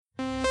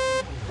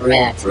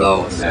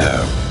Retro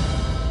Zone.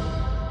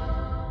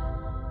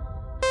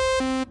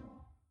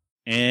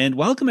 And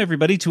welcome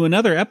everybody to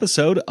another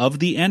episode of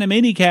the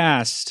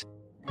Animaniacs.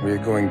 We're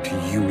going to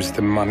use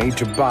the money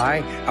to buy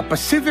a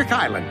Pacific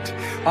island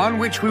on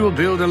which we will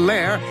build a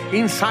lair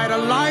inside a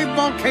live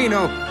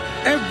volcano.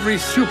 Every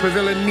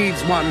supervillain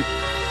needs one,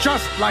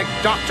 just like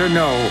Dr.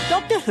 No.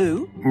 Doctor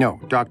Who? No,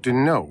 Dr.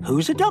 No.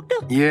 Who's a doctor?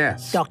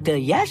 Yes. Doctor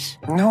Yes?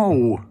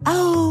 No.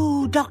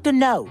 Oh, Doctor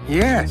No.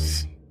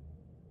 Yes.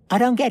 I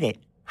don't get it.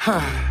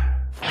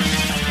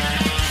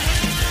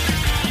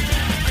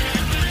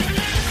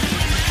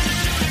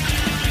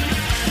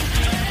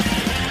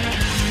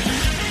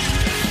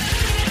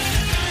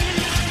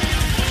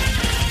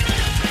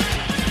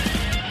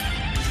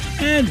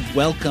 And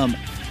welcome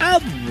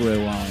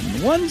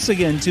everyone once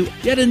again to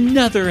yet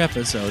another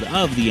episode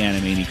of the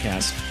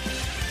Animaniacs.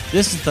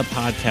 This is the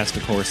podcast,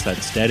 of course,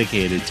 that's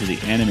dedicated to the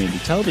animated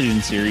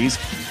television series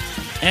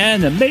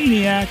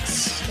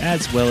Animaniacs,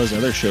 as well as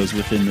other shows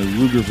within the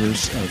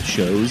Rugerverse of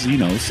shows,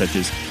 such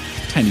as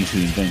Tiny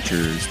Toon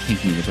Adventures,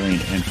 Pinky the Brain,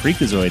 and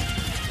Freakazoid.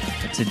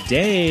 But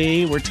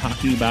today, we're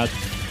talking about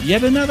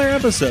yet another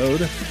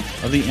episode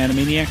of the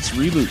Animaniacs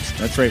Reboot.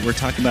 That's right, we're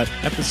talking about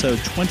episode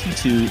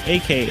 22,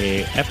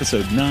 aka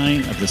episode 9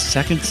 of the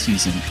second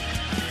season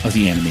of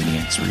the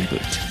Animaniacs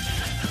Reboot.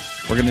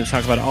 We're going to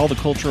talk about all the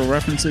cultural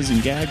references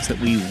and gags that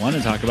we want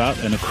to talk about,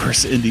 and of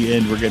course, in the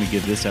end, we're going to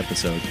give this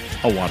episode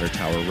a Water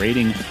Tower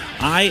rating.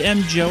 I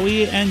am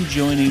Joey, and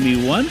joining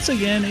me once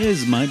again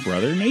is my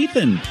brother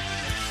Nathan.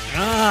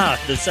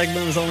 The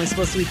segment was only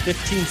supposed to be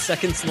 15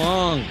 seconds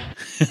long.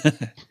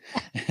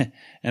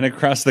 And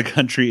across the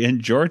country in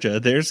Georgia,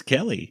 there's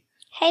Kelly.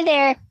 Hey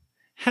there.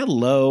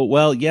 Hello.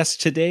 Well, yes,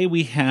 today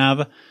we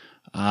have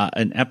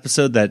an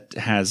episode that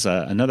has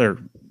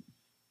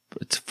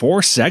it's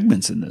 4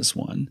 segments in this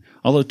one,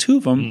 although 2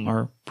 of them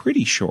are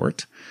pretty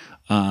short.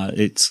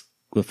 The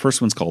first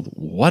one's called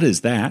What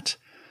Is That?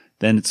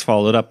 Then it's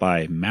followed up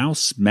by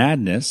Mouse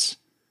Madness.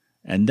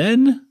 And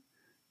then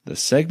the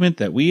segment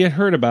that we had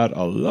heard about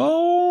a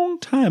long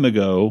time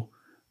ago,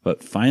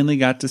 but finally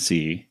got to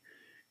see,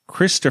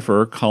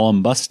 Christopher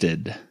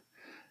Columbusted.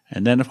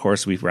 And then, of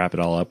course, we wrap it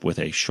all up with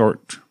a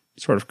short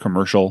sort of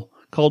commercial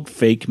called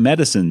Fake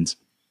Medicines.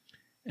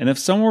 And if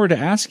someone were to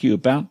ask you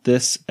about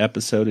this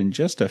episode in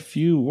just a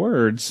few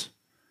words,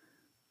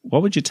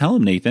 what would you tell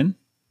them, Nathan?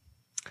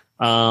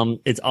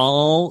 It's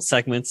all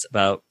segments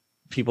about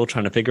people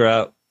trying to figure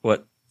out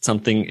what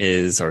something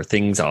is or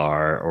things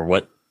are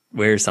or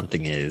where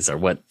something is or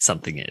what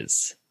something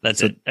is.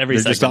 That's it. Every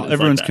segment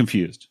everyone's like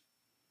confused.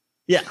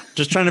 Yeah,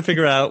 just trying to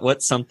figure out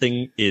what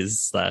something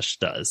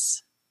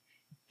is/does.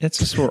 It's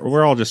just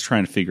we're all just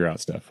trying to figure out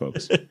stuff,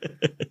 folks.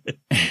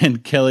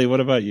 And Kelly, what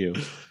about you?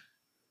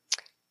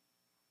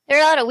 There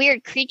are a lot of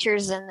weird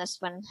creatures in this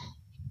one.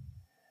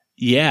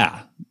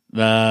 Yeah,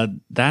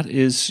 that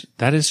is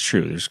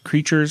true. There's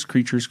creatures.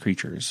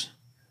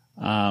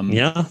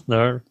 Yeah,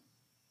 there are.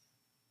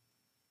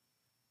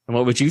 And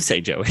what would you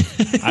say, Joey?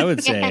 I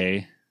would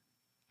say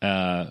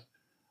there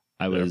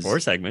are 4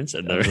 segments,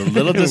 and I was a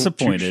little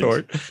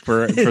disappointed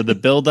for the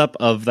buildup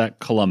of that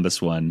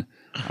Columbus one.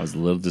 I was a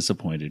little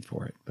disappointed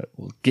for it, but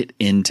we'll get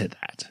into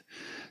that.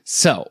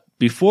 So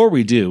before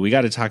we do, we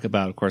got to talk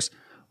about, of course,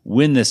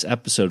 when this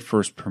episode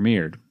first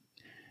premiered.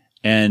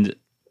 And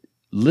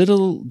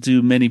little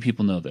do many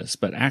people know this,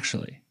 but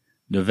actually,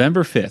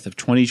 November 5th of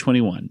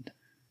 2021,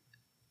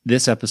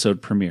 this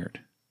episode premiered.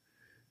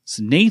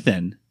 So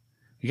Nathan,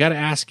 we got to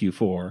ask you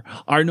for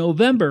our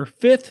November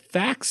 5th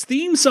Facts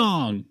theme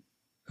song.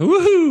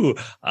 Woohoo!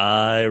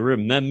 I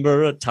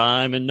remember a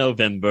time in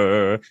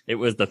November. It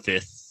was the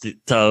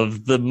 5th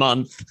of the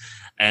month.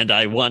 And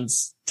I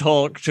once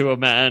talked to a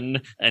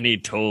man and he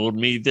told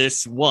me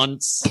this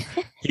once.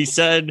 He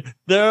said,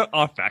 there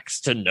are facts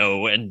to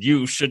know and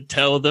you should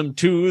tell them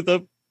to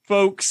the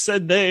folks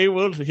and they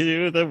will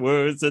hear the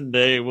words and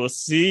they will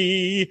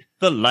see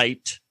the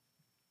light.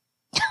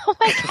 Oh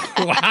my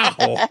gosh.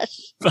 Wow.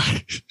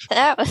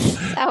 That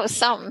was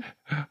something.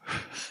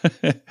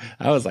 That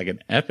was like an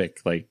epic,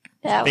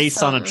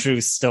 based on a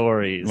true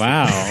story.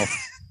 Wow.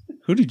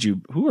 Who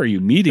are you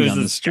meeting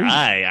on the street?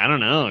 Guy. I don't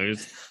know.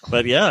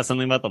 But yeah,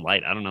 something about the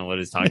light. I don't know what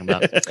he's talking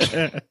about.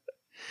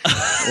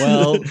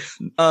 Well,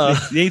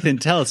 Nathan,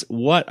 tell us,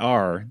 what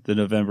are the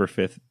November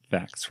 5th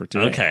facts for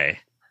today? Okay.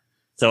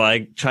 So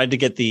I tried to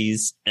get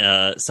these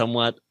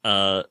somewhat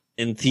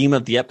in theme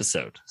of the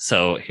episode.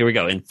 So here we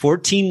go. In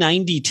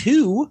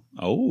 1492,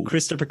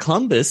 Christopher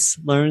Columbus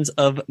learns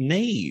of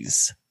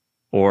maize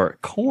or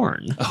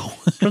corn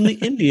from the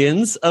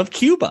Indians of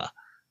Cuba.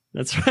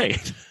 That's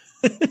right.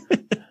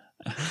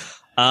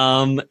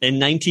 In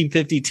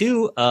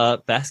 1952,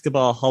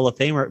 basketball Hall of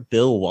Famer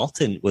Bill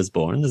Walton was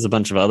born. There's a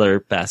bunch of other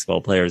basketball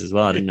players as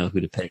well. I didn't know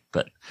who to pick,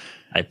 but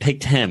I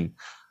picked him.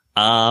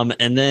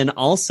 And then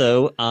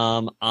also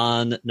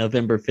on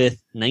November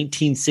 5th,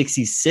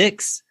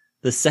 1966,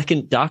 the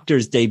second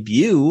Doctor's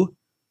debut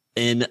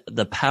in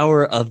The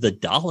Power of the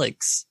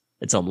Daleks.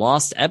 It's a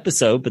lost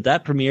episode, but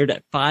that premiered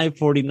at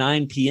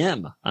 5:49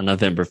 p.m. on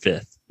November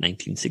 5th,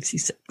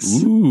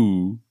 1966.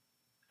 Ooh.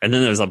 And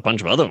then there's a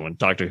bunch of other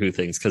Doctor Who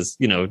things because,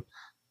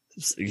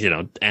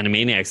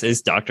 Animaniacs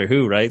is Doctor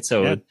Who, right?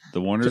 So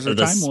the Warners are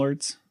Time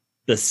Lords.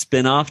 The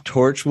spin-off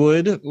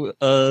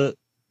Torchwood,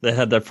 they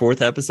had their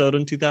 4th episode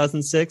in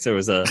 2006. There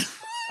was the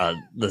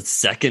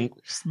second.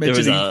 There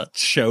was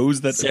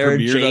shows that Sarah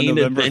premiered Jane on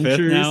November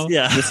 5th now.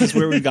 Yeah. This is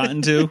where we've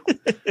gotten to.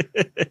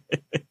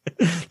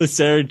 The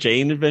Sarah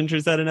Jane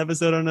Adventures had an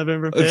episode on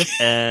November 5th.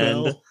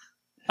 And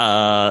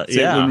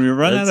when we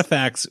run out of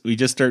facts, we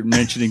just start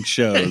mentioning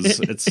shows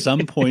at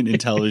some point in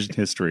television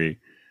history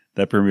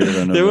that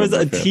premiered on November 5th. There was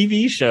a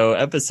TV show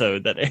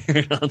episode that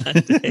aired on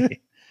that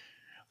day.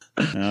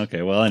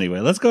 Okay, well, anyway,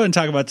 let's go ahead and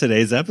talk about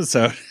today's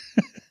episode.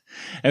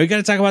 And we got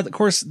to talk about, of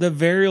course, the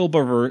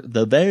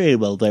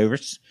variable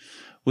verse,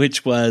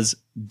 which was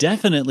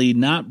definitely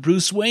not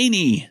Bruce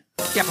Wayne.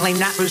 Definitely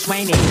not Bruce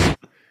Wayne.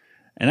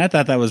 And I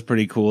thought that was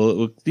pretty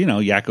cool.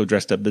 Yakko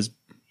dressed up as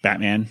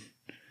Batman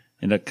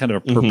in a kind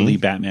of a purpley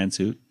Batman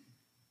suit.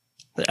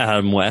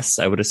 Adam West,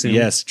 I would assume.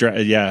 Yes,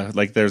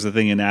 like there's a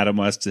thing in Adam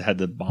West that had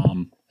the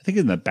bomb. I think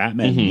in the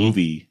Batman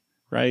movie,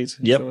 right?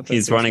 Yep,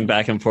 he's running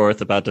back and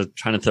forth,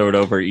 trying to throw it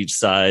over each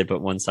side,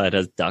 but one side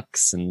has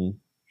ducks and...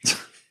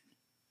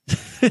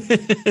 and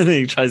then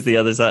he tries the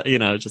other side,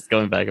 just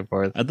going back and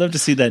forth. I'd love to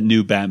see that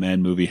new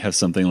Batman movie have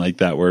something like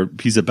that where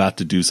he's about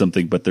to do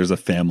something, but there's a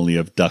family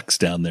of ducks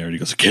down there and he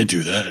goes, I can't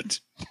do that.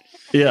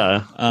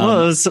 Yeah.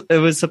 It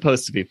was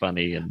supposed to be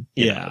funny and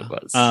it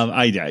was.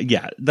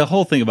 The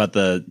whole thing about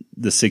the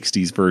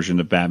 60s version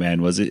of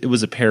Batman was it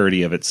was a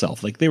parody of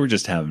itself. Like they were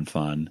just having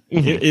fun.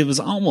 It was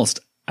almost,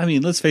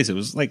 let's face it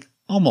was like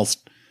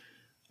almost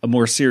a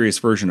more serious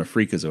version of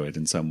Freakazoid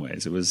in some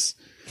ways. It was,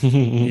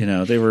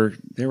 they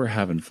were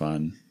having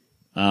fun.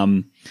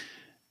 I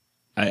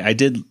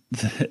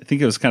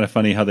think it was kind of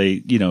funny how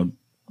they,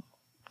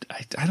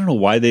 I don't know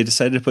why they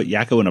decided to put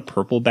Yakko in a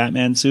purple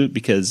Batman suit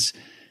because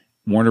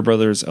Warner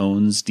Brothers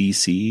owns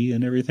DC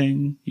and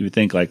everything. You would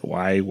think like,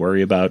 why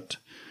worry about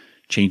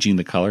changing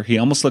the color? He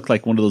almost looked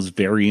like one of those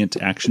variant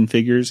action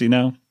figures,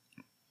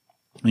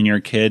 when you're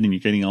a kid and you're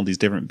getting all these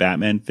different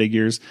Batman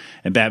figures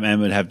and Batman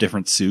would have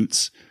different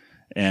suits.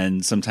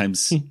 And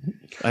sometimes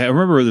I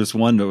remember there's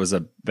one that was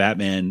a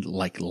Batman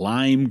like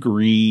lime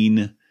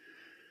green,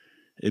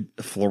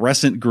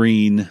 fluorescent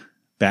green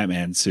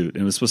Batman suit.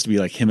 And it was supposed to be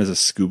like him as a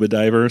scuba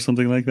diver or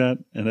something like that.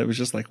 And it was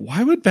just like,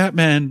 why would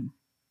Batman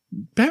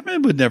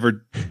would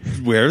never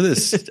wear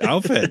this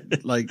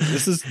outfit. Like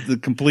this is the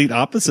complete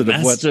opposite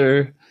of what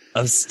Master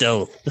of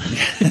stealth.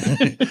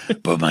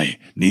 Put my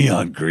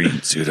neon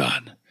green suit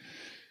on.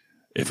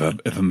 If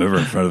I'm ever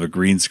in front of a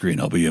green screen,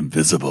 I'll be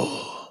invisible.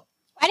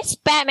 Why does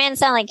Batman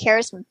sound like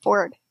Harrison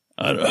Ford?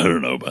 I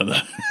don't know about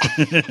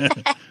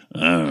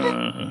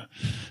that.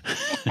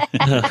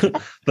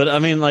 But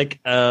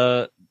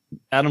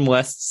Adam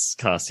West's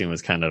costume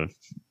was kind of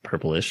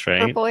purplish,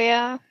 right? Purple,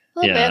 yeah. A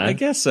little bit. I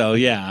guess so,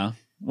 yeah.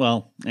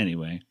 Well,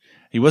 anyway.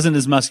 He wasn't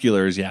as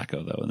muscular as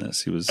Yakko, though, in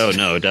this. He was. Oh,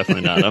 no,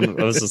 definitely not.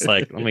 I was just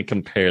like, let me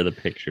compare the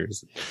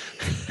pictures.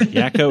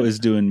 Yakko is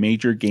doing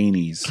major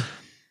gainies.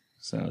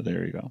 So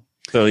there you go.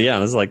 So, yeah,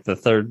 this is like the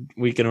 3rd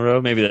week in a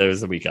row. Maybe there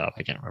was a week off.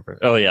 I can't remember.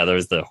 Oh, yeah, there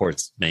was the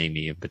horse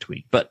Mamie in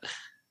between. But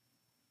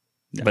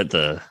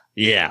they're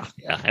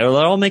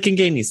all making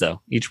gainies,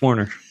 though. Each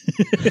Warner.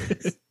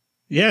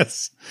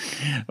 Yes.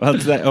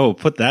 Well,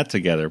 put that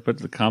together. Put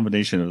the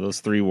combination of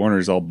those 3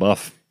 Warners all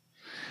buff.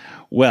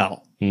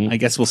 Well, I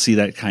guess we'll see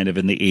that kind of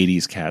in the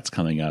 80s cats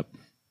coming up.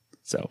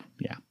 So,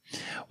 yeah.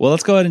 Well,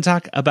 let's go ahead and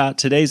talk about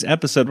today's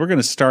episode. We're going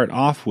to start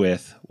off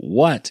with,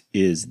 what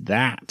is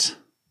that?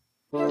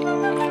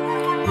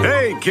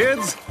 Hey,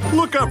 kids,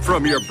 look up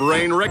from your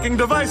brain-wrecking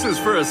devices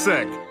for a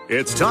sec.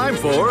 It's time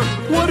for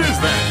What Is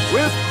That?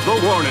 With the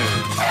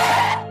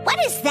Warners. What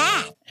is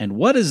that? And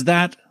What Is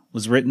That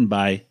was written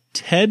by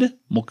Ted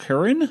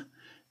Mulcairn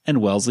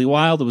and Wellesley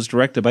Wild. It was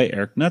directed by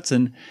Eric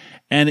Knudsen.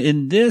 And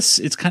in this,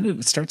 it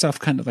starts off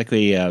kind of like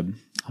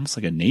almost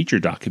like a nature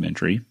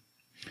documentary.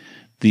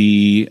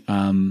 The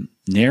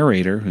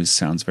narrator, who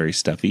sounds very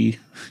stuffy,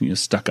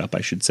 stuck up,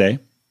 I should say,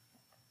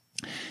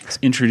 is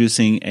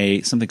introducing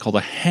something called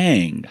a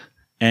hang.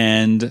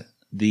 And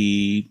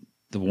the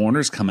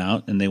Warners come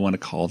out and they want to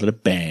call it a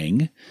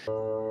bang.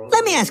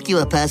 Let me ask you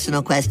a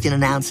personal question,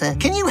 announcer.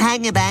 Can you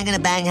hang a bang and a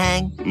bang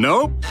hang?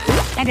 Nope.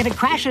 And if it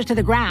crashes to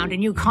the ground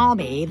and you call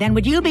me, then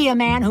would you be a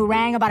man who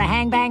rang about a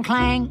hang bang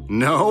clang?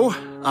 No,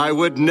 I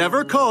would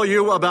never call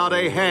you about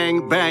a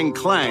hang bang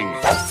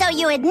clang. So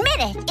you admit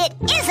it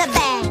is a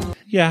bang.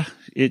 Yeah,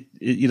 they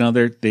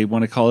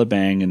want to call it a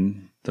bang,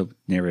 and the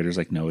narrator's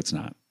like, no, it's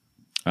not.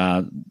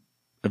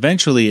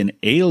 Eventually, an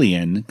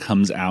alien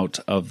comes out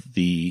of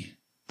the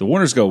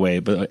Warners go away,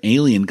 but an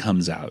alien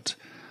comes out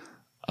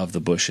of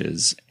the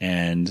bushes,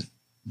 and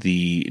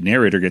the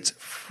narrator gets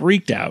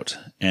freaked out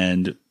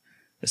and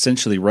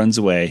essentially runs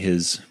away.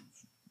 His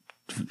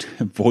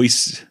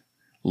voice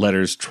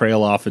letters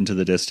trail off into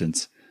the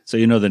distance. So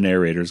the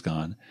narrator's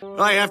gone.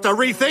 I have to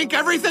rethink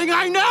everything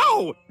I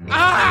know!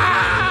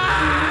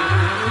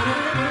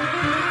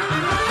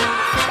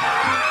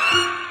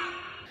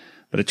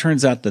 But it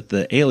turns out that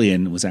the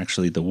alien was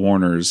actually the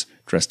Warners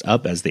dressed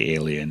up as the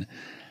alien.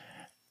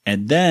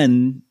 And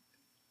then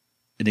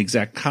an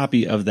exact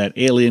copy of that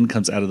alien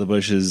comes out of the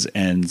bushes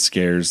and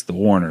scares the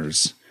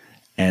Warners.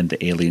 And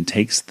the alien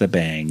takes the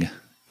bang,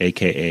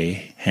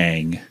 a.k.a.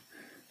 hang,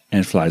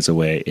 and flies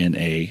away in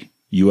a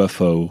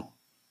UFO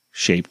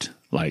shaped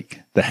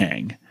like the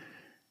hang.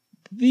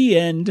 The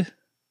end.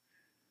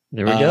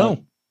 There we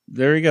go.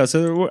 There you go.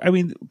 So,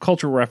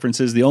 cultural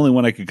references. The only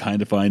one I could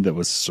kind of find that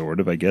was sort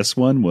of, I guess,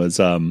 one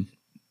was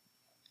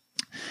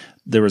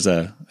there was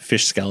a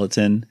fish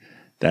skeleton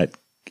that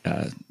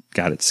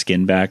got its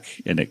skin back,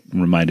 and it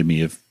reminded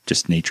me of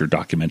just nature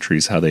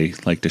documentaries, how they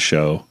like to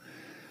show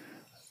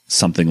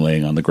something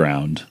laying on the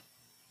ground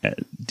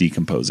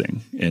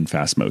decomposing in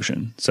fast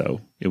motion.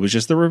 So it was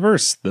just the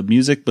reverse. The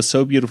music was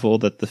so beautiful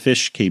that the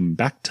fish came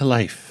back to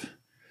life.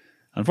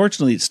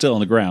 Unfortunately, it's still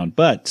on the ground,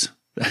 but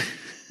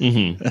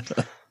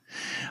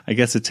I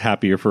guess it's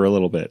happier for a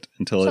little bit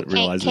until it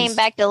realizes. Came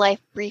back to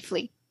life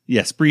briefly.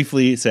 Yes,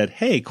 briefly said,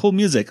 hey, cool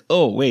music.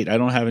 Oh, wait, I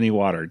don't have any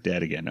water.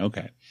 Dead again.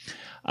 Okay.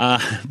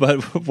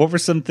 But what were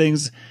some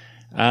things,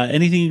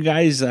 anything you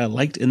guys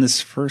liked in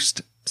this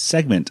first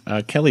segment?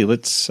 Kelly,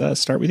 let's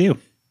start with you.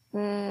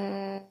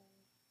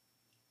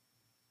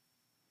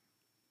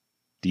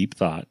 Deep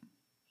thought.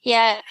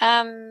 Yeah.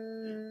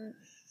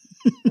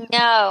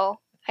 No.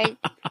 I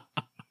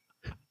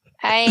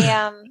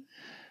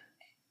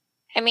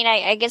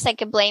guess I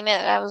could blame it.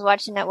 I was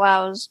watching it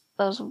while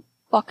I was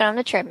walking on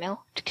the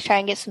treadmill to try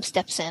and get some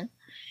steps in.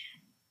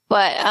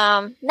 But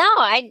no,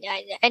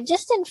 I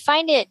just didn't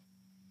find it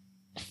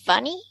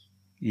funny.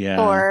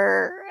 Yeah.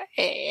 Or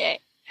I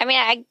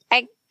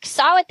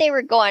saw what they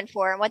were going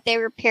for and what they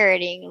were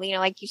parodying.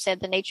 Like you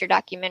said, the nature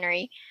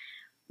documentary.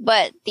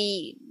 But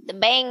the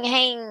bang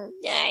hang,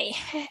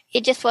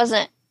 it just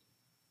wasn't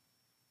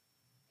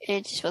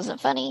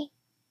funny.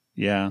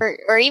 Yeah.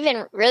 Or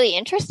even really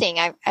interesting.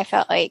 I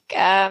felt like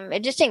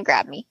it just didn't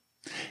grab me.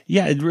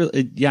 Yeah, I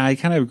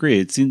kind of agree.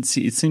 It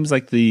seems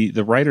like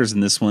the writers in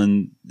this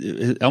one,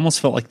 it almost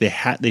felt like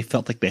they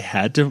felt like they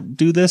had to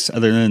do this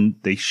other than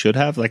they should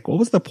have. Like, what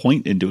was the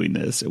point in doing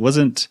this? It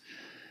wasn't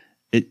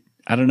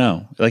I don't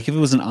know. Like, if it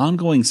was an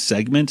ongoing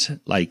segment,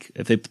 like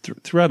if they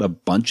threw out a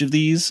bunch of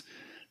these,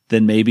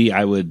 then maybe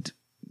I would,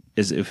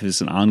 if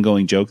it's an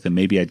ongoing joke, then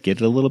maybe I'd get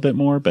it a little bit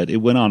more, but it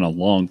went on a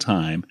long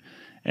time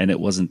and it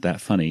wasn't that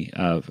funny,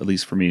 at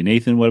least for me.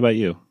 Nathan, what about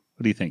you?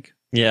 What do you think?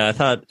 Yeah, I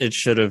thought it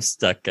should have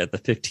stuck at the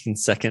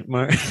 15-second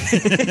mark.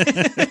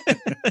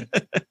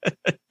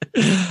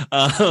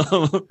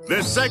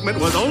 This segment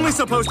was only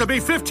supposed to be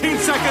 15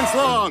 seconds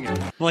long.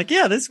 I'm like,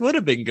 yeah, this would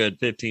have been good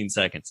 15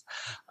 seconds.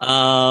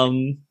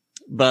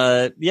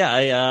 But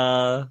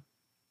yeah,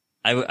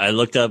 I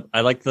looked up,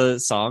 I like the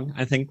song,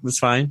 I think was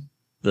fine.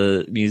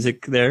 The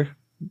music there,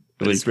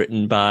 it was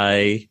written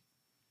by,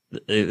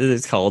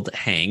 it's called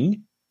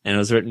Hang, and it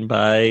was written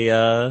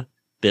by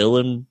Bill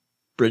and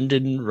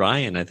Brendan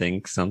Ryan, I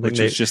think. Which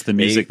is just the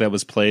music that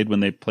was played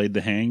when they played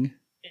the Hang?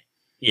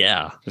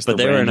 Yeah, just but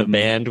they were in a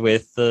band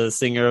with the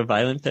singer of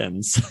Violent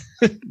Femmes.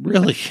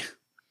 Really?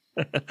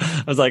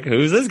 I was like,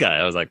 who's this guy?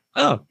 I was like,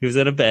 oh, he was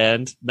in a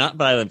band, not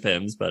Violent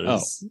Femmes, but it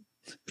was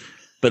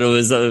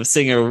a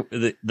singer.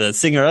 The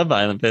singer of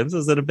Violent Femmes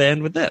was in a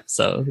band with them,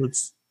 so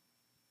it's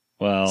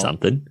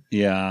something.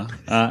 Yeah,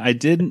 I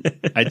didn't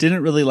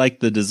really like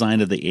the design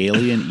of the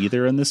alien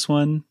either in this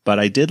one, but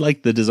I did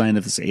like the design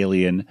of this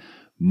alien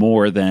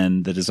more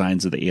than the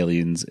designs of the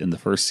aliens in the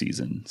first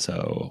season.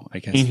 So I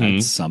guess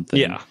that's something.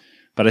 Yeah,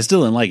 but I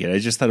still didn't like it. I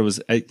just thought it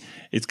was.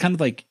 It's kind of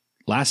like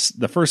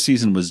the first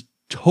season was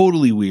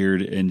totally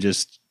weird and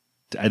just.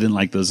 I didn't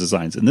like those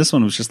designs. And this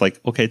one was just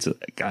like, okay, it's a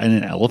guy in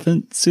an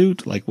elephant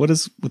suit. Like, what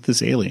is with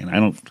this alien?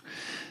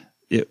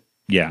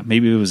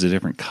 Maybe it was a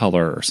different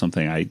color or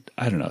something. I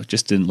don't know. It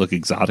just didn't look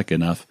exotic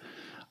enough.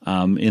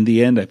 In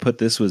the end, I put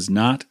this was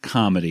not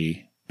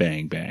comedy.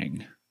 Bang,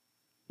 bang.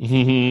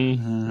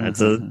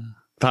 That's a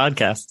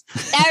podcast.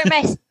 That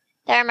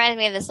reminds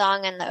me of the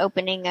song in the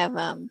opening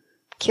of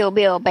Kill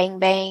Bill, Bang,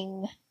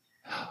 Bang.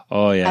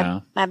 Oh,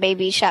 yeah. My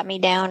baby shot me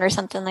down or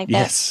something like that.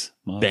 Yes.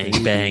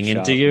 Bang, bang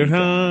into your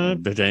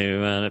heart.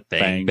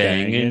 Bang,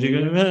 bang into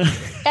your heart.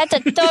 That's a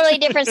totally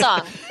different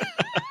song.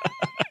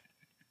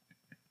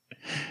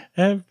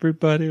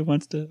 Everybody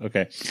wants to.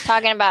 Okay.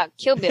 Talking about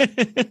Kill Bill.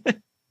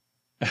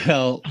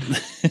 Well,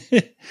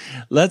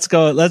 let's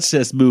go. Let's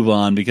just move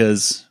on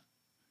because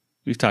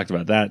we've talked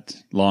about that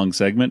long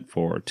segment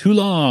for too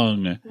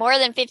long. More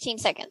than 15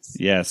 seconds.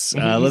 Yes.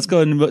 Let's go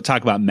ahead and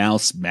talk about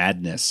Mouse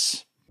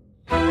Madness.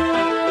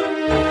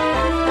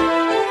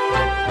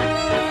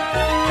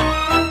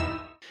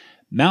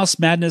 Mouse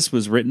Madness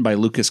was written by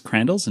Lucas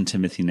Crandalls and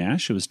Timothy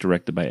Nash. It was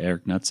directed by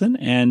Eric Knudsen.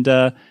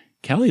 And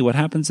Kelly, what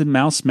happens in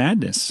Mouse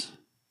Madness?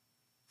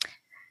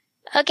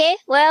 Okay,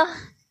 well,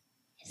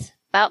 it's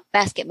about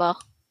basketball.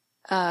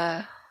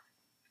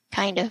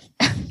 Kind of.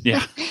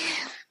 Yeah.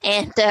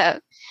 And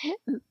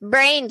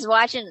Brain's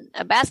watching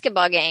a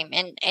basketball game.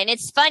 And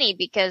it's funny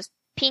because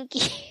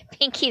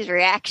Pinky's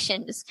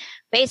reaction is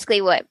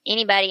basically what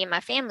anybody in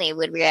my family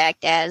would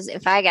react as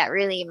if I got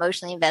really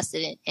emotionally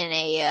invested in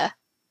a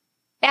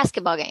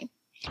basketball game.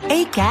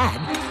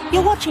 Egad,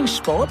 you're watching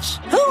sports?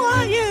 Who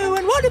are you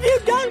and what have you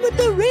done with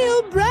the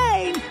real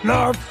Brain?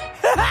 Nerf.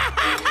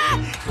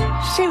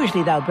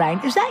 Seriously though,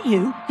 Brain, is that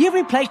you? You've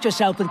replaced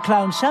yourself with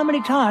clones so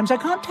many times I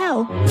can't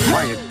tell.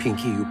 Quiet,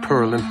 Pinky, you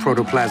pearl and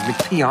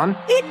protoplasmic peon.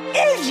 It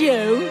is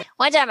you!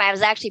 One time I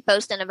was actually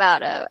posting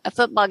about a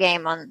football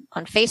game on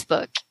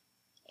Facebook,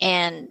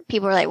 and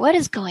people were like, what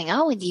is going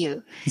on with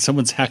you?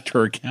 Someone's hacked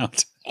her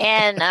account.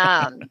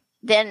 And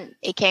then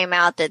it came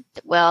out that,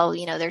 well,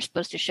 you know, they're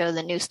supposed to show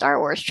the new Star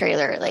Wars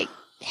trailer like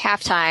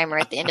halftime or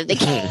at the end of the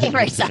game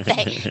or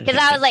something. Because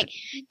I was like,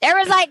 there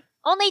was like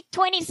only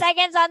 20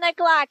 seconds on the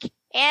clock,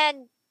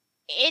 and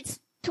it's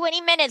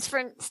 20 minutes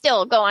from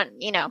still going,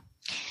 you know.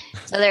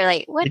 So they're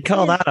like, what? You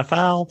call that a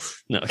foul?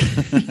 No.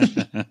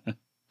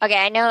 Okay,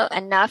 I know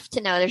enough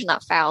to know there's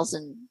not fouls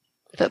in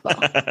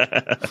football.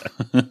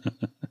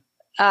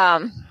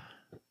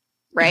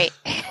 Right?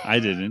 I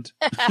didn't.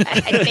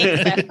 I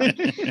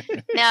think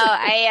so. No,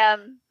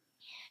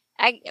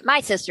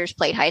 my sisters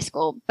played high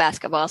school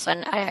basketball, so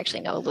I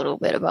actually know a little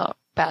bit about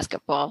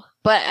basketball.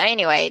 But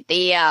anyway,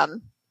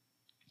 the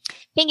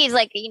Pinky's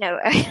like, you know,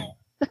 are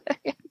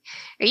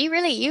you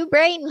really you,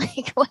 Brain?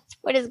 Like,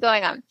 what is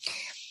going on?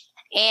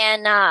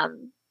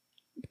 And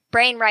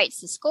Brain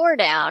writes the score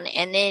down,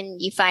 and then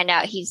you find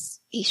out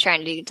he's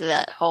trying to do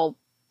that whole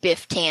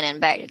Biff Tannen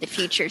Back to the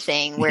Future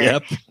thing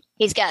where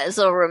he's got this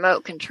little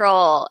remote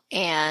control,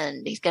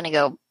 and he's going to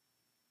go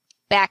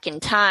back in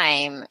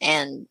time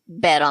and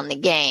bet on the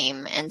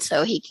game, and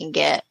so he can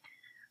get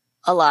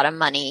a lot of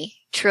money,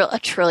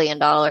 $1 trillion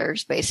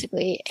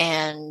basically,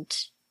 and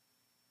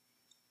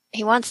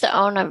he wants to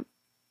own a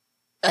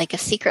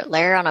secret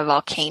lair on a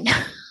volcano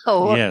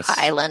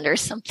island or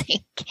something.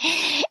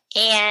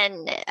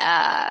 And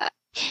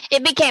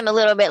it became a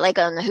little bit like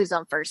on the Who's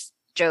on First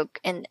joke,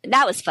 and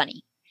that was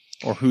funny.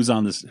 Or who's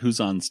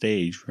on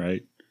stage,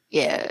 right?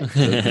 Yeah.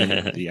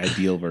 The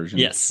ideal version.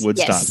 Yes.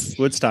 Woodstock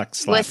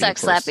Slappy. Woodstock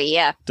Slappy,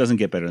 yeah. Doesn't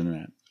get better than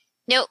that.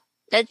 Nope.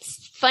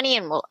 That's funny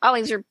and will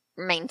always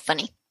remain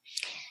funny.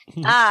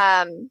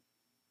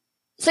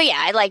 So yeah,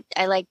 I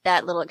like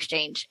that little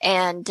exchange.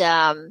 And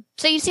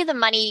so you see the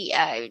money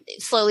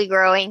slowly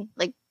growing,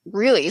 like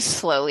really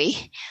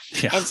slowly.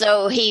 Yeah. And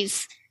so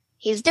he's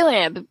doing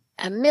it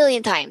a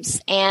million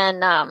times.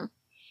 And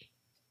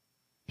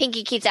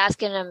Pinky keeps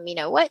asking him, you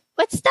know,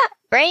 what's that,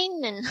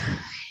 Brain? And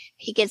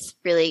he gets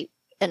really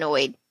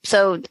annoyed.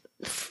 So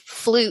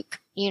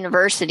Fluke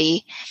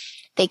University,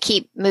 they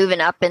keep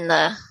moving up in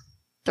the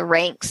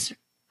ranks.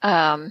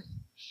 And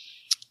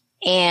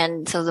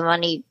so the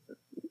money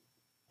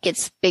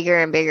gets bigger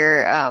and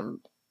bigger.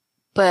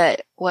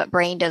 But what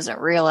Brain doesn't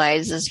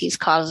realize is he's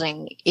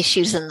causing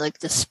issues in like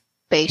the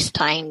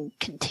space-time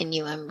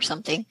continuum or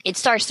something. It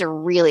starts to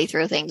really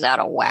throw things out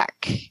of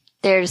whack.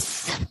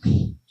 There's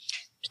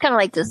kind of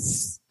like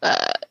this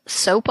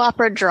soap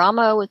opera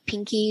drama with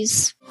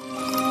Pinkies.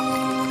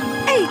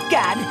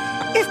 Egad!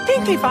 If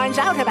Pinky finds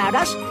out about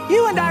us,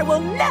 you and I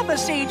will never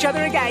see each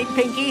other again,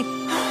 Pinky.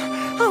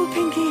 Oh,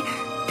 Pinky.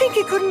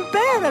 Pinky couldn't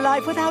bear a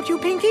life without you,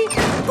 Pinky.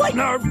 Wait.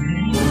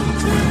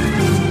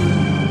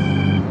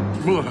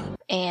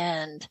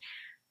 And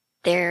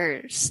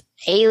there's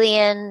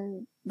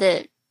Alien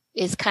that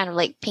is kind of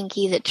like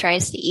Pinky that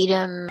tries to eat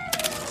him.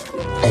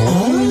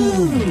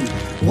 Oh,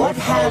 what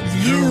have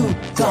you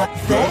got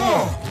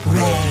there,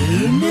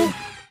 Brain?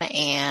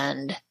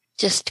 And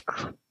just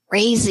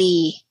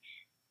crazy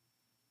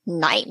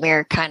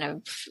nightmare kind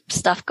of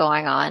stuff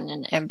going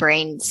on, and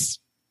Brain's,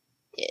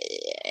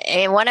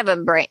 and one of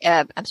them,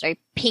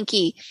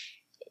 Pinky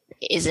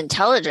is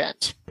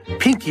intelligent.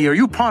 Pinky, are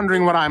you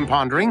pondering what I'm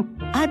pondering?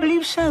 I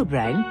believe so,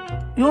 Brain.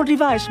 Your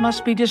device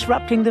must be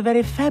disrupting the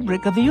very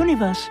fabric of the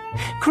universe,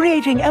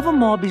 creating ever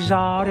more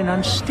bizarre and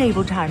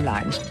unstable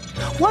timelines.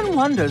 One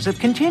wonders if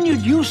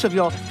continued use of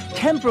your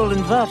temporal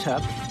inverter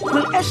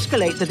will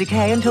escalate the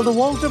decay until the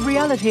walls of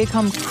reality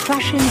come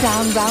crashing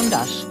down round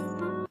us.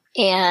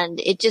 And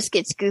it just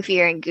gets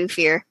goofier and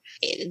goofier.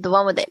 The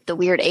one with the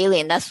weird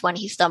alien, that's one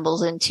he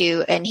stumbles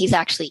into, and he's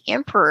actually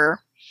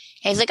Emperor.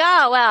 And he's like,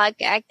 oh, well,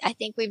 I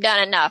think we've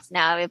done enough.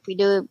 Now, if we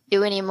do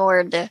any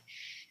more,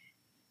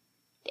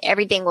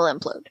 everything will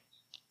implode.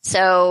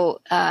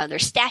 So,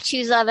 there's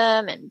statues of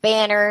him and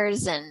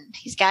banners, and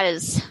he's got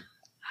his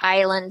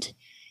island,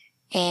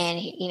 and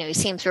he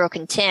seems real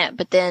content.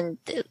 But then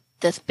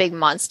this big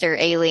monster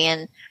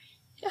alien,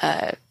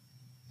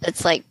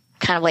 that's like,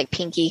 kind of like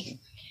Pinky,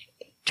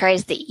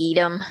 tries to eat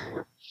him,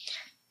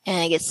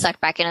 and he gets sucked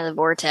back into the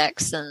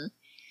vortex. And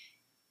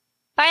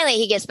finally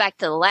he gets back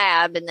to the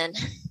lab, and then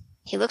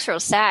he looks real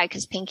sad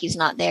because Pinky's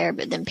not there,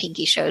 but then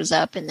Pinky shows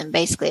up, and then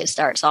basically it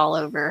starts all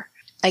over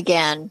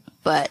again.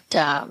 But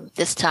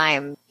this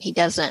time he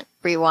doesn't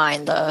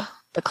rewind the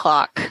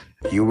clock.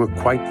 You were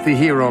quite the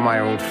hero, my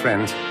old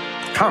friend.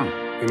 Come,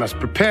 we must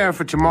prepare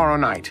for tomorrow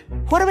night.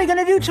 What are we going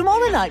to do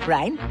tomorrow night,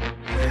 Brain?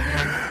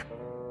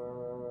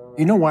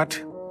 You know what?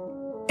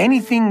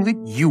 Anything that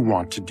you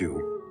want to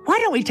do. Why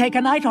don't we take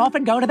a night off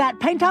and go to that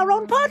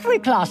paint-our-own pottery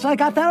class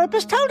like our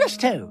therapist told us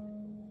to?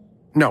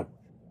 No.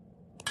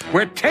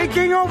 We're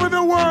taking over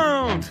the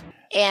world!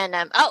 And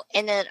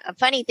and then a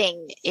funny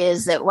thing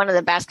is that one of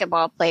the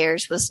basketball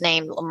players was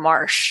named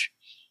LaMarche.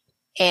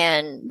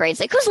 And Brain's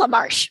like, who's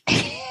LaMarche?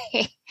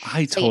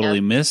 I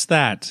totally missed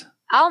that.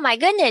 Oh my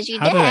goodness, you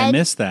How did. did I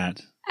miss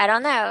that? I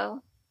don't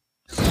know.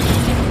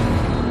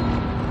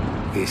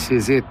 This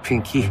is it,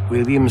 Pinky.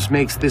 Williams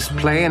makes this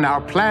play, and our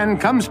plan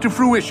comes to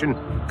fruition.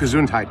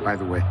 Gesundheit, by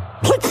the way.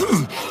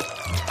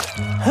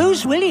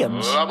 Who's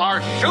Williams?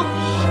 Lamar shoots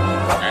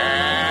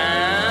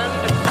and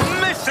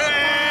misses.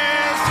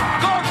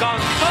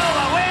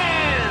 Gorgonzola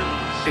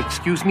wins.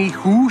 Excuse me,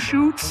 who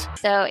shoots?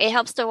 So it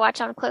helps to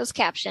watch on closed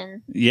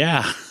caption.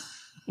 Yeah.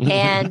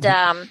 And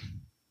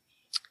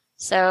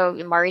so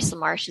Maurice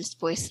LaMarche is the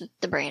voice of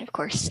the Brain, of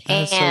course.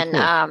 That's And so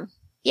cool.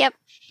 yep.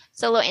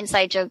 So a little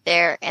inside joke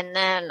there. And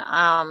then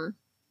I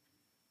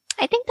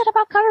think that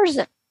about covers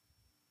it.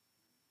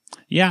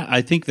 Yeah,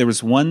 I think there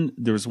was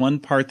one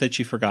part that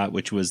you forgot,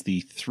 which was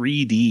the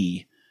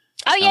 3D.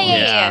 Oh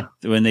yeah.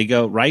 When they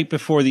go right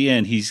before the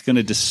end, he's going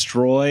to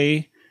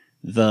destroy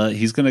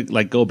he's going to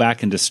like go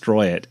back and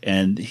destroy it.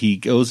 And he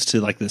goes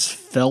to like this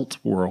felt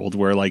world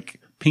where like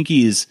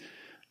Pinky is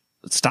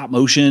stop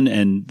motion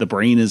and the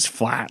Brain is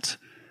flat.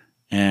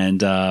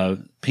 And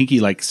Pinky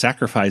like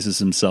sacrifices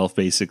himself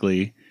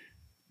basically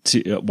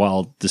to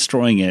while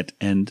destroying it.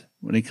 And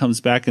when he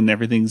comes back and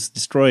everything's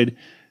destroyed,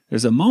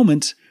 there's a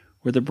moment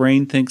where the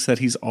Brain thinks that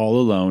he's all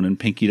alone and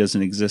Pinky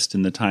doesn't exist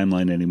in the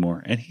timeline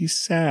anymore. And he's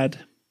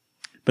sad.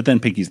 But then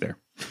Pinky's there.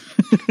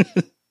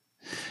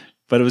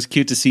 But it was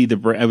cute to see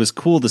it was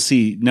cool to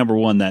see, number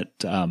one, that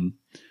the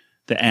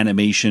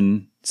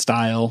animation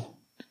style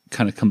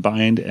kind of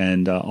combined.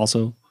 And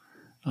also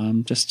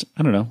just,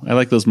 I don't know. I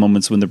like those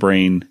moments when the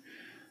Brain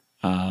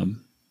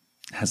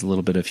has a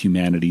little bit of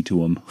humanity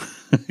to him,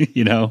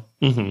 you know?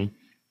 Mm-hmm.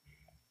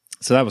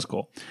 So that was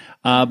cool.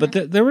 But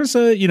there was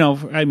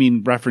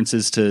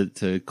references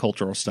to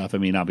cultural stuff. I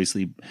mean,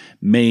 obviously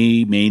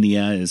May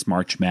Mania is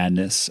March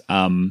Madness.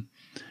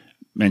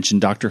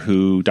 Mentioned Doctor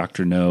Who,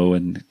 Doctor No,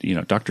 and,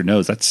 Doctor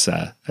No's,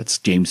 that's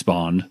James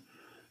Bond.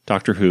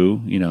 Doctor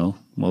Who,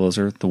 well, those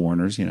are the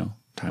Warners,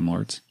 Time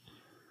Lords.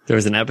 There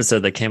was an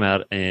episode that came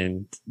out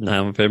in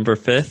November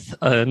 5th,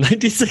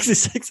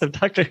 1966 of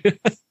Doctor Who.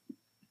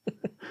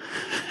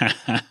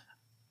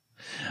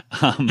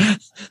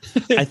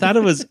 I thought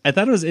it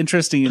was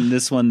interesting in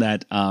this one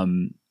that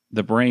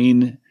the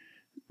Brain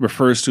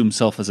refers to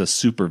himself as a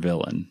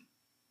supervillain.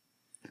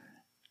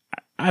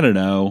 I don't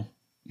know.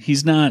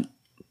 He's not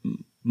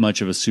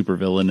much of a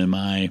supervillain in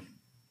my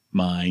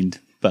mind,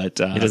 but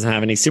he doesn't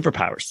have any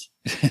superpowers.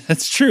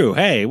 That's true.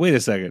 Hey, wait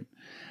a second.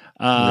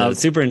 No,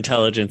 super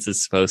intelligence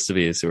is supposed to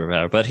be a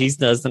superpower, but he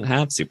doesn't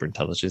have super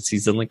intelligence.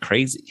 He's only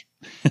crazy.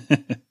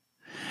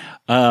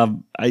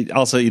 I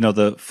also,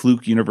 the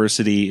Fluke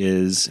University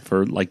is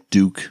for like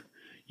Duke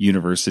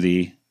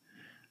University,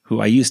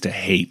 who I used to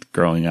hate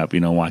growing up,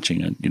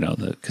 watching,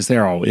 because they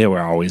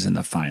were always in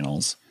the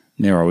finals.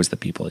 And they were always the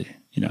people,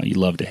 you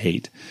love to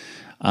hate.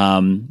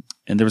 And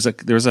there was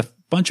a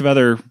bunch of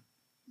other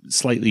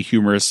slightly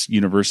humorous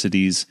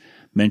universities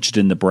mentioned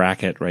in the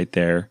bracket right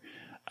there.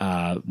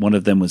 One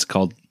of them was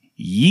called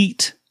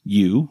Yeet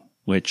U,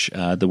 which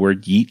the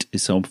word yeet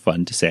is so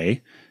fun to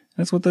say.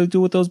 That's what they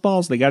do with those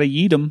balls. They got to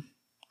yeet them.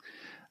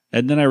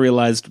 And then I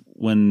realized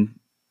when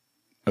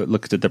I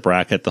looked at the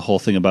bracket, the whole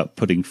thing about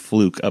putting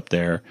Fluke up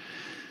there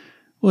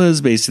was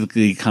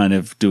basically kind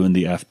of doing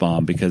the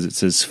F-bomb because it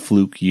says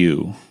Fluke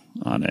U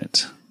on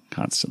it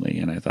constantly.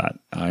 And I thought,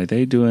 are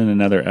they doing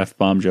another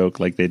F-bomb joke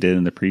like they did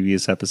in the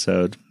previous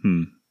episode?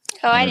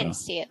 I didn't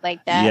see it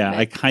like that. Yeah,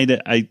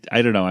 but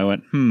I don't know. I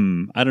went,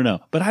 I don't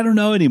know. But I don't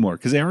know anymore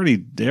because they already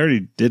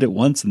did it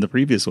once in the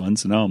previous one.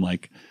 So now I'm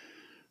like,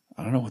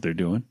 I don't know what they're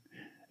doing.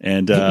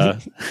 And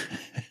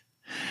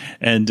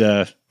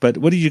but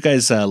what did you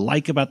guys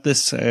like about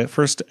this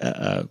first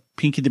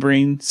Pinky the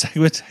Brain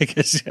segment? I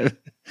guess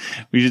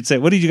we should say,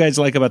 what did you guys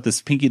like about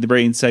this Pinky the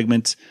Brain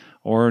segment,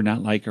 or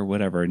not like, or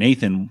whatever?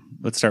 Nathan,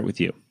 let's start with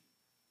you.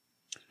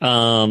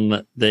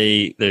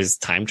 There's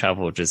time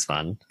travel, which is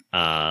fun.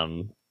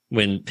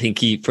 When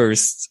things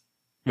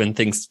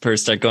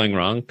first start going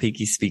wrong,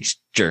 Pinky speaks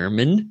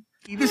German.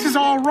 This is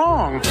all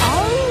wrong.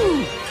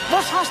 Oh,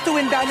 was hast du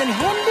in deinen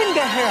Händen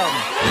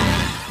gehört?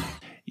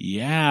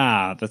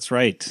 Yeah, that's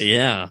right.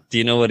 Yeah. Do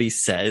you know what he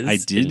says? I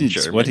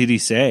did. What did he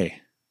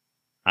say?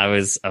 I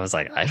was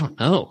like, I don't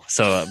know.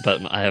 So,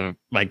 but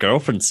my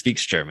girlfriend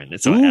speaks German. And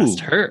so I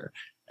asked her,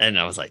 and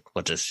I was like,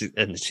 what does she,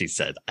 and she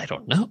said, I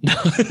don't know.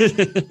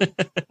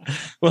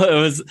 Well,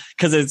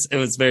 it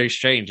was very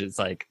strange. It's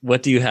like,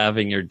 what do you have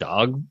in your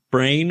dog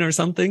brain or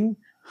something?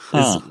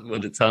 Is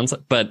what it sounds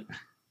like.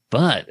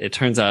 But it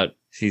turns out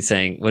she's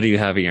saying, what do you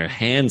have in your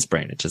hands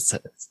brain? It just,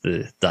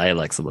 the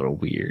dialect's a little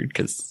weird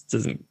because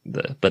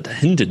but the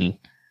Hinden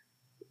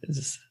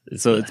is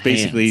so it's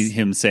basically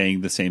him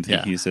saying the same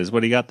thing he says. What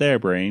do you got there,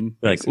 brain?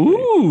 Like, basically.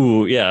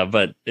 ooh, yeah,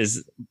 but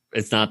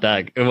it's not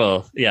that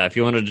well. Yeah, if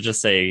you wanted to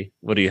just say,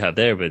 what do you have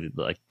there? But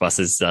like was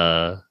ist ist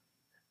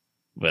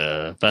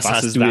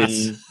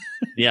das?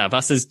 Yeah,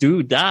 was ist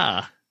du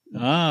da?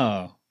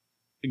 Oh,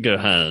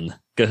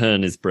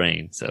 Gehirn is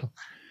brain. So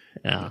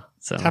yeah,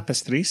 so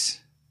tapestries.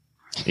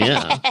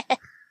 yeah,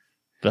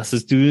 was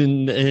ist du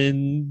in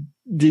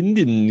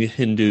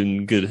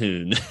den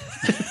Gehirn?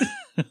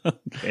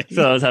 Okay.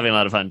 So I was having a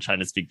lot of fun trying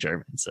to speak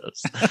German. So,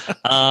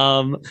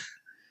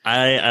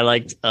 I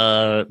liked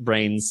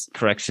Brain's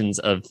corrections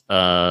of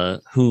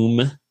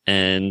whom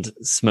and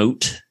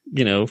smote,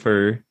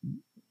 for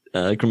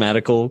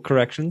grammatical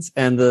corrections,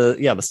 and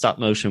the stop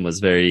motion was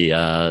very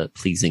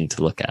pleasing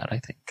to look at, I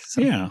think.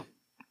 So. Yeah.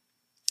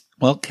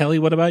 Well, Kelly,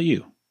 what about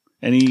you?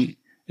 Any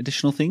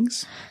additional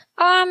things?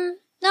 No,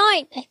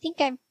 I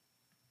think I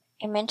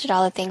mentioned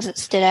all the things that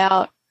stood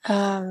out.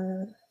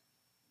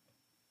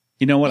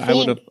 You know what?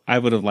 I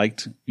would have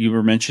liked, you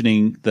were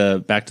mentioning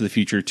the Back to the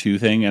Future 2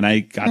 thing, and I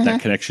got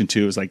that connection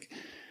too. It was like,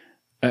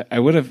 I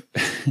would have,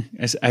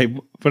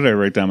 what did I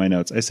write down my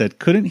notes? I said,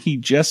 couldn't he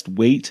just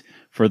wait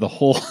for the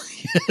whole,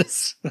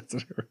 yes, that's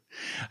what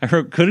I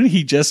wrote. Couldn't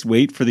he just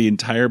wait for the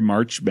entire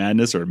March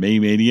Madness or May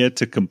Mania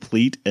to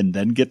complete and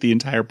then get the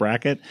entire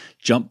bracket?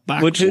 Jump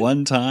back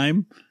one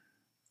time?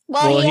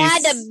 Well, he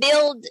had to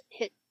build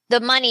the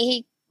money.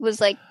 He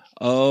was like,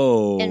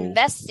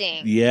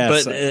 investing.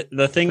 Yes. But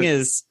the thing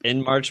is,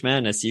 in March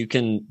Madness, you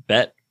can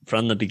bet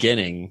from the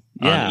beginning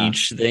on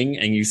each thing,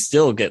 and you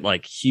still get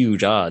like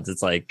huge odds.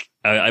 It's like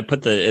I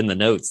put in the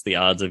notes, the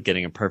odds of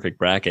getting a perfect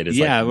bracket is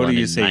like what do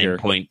you say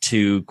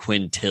 9.2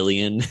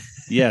 quintillion.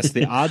 Yes,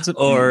 the odds of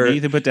or you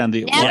either put down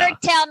the never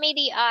tell me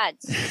the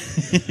odds.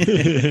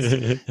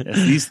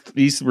 Yes,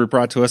 these were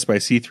brought to us by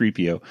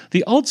C3PO.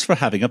 The odds for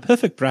having a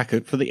perfect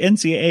bracket for the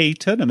NCAA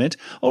tournament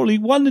only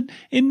 1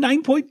 in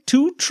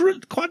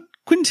 9.2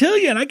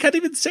 quintillion. I can't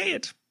even say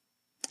it.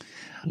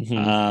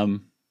 Mm-hmm.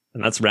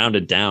 And that's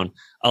rounded down.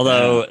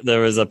 Although there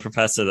was a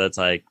professor that's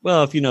like,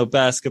 well, if you know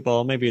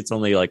basketball, maybe it's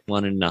only like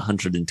 1 in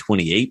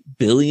 128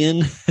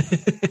 billion.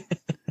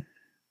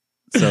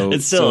 So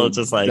it's still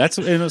just like that's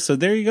so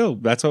there you go.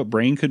 That's what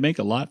Brain could make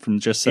a lot from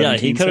just 17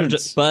 he could have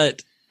cents.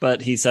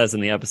 but he says in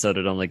the episode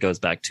it only goes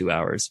back 2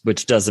 hours,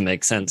 which doesn't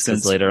make sense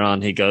because later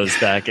on he goes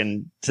back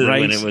to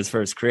when it was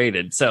first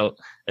created. So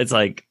it's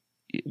like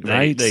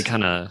they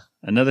kind of.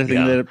 Another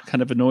thing that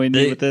kind of annoyed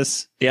me with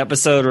this. The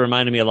episode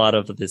reminded me a lot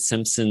of the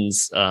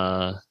Simpsons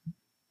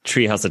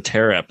Treehouse of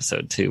Terror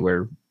episode too,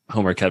 where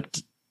Homer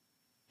kept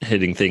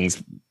hitting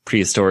things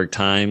prehistoric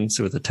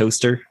times with a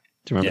toaster.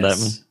 Do you remember that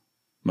one?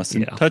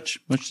 Mustn't touch,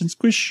 mustn't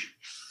squish.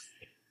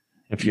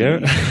 If you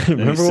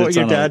remember what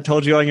your dad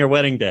told you on your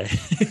wedding day.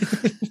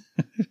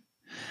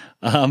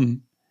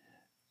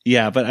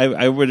 Yeah, but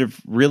I would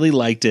have really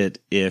liked it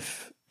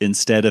if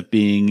instead of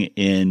being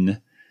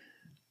in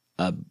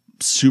a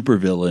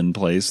supervillain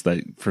place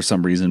that for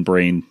some reason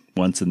Brain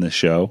wants in this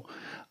show,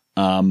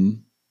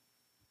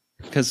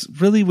 because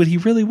really, would he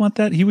really want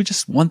that? He would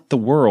just want the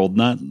world,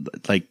 not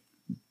like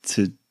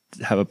to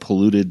have a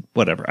polluted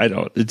whatever. I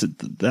don't. It's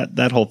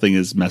that whole thing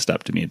is messed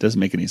up to me. It doesn't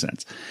make any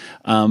sense.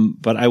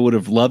 But I would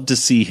have loved to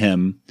see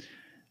him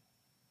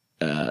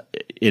in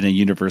a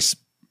universe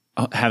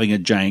having a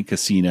giant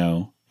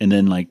casino, and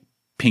then like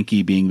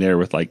Pinky being there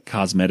with like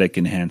cosmetic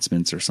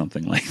enhancements or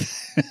something like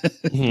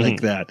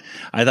like that.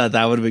 I thought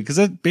that would have been, because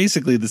that's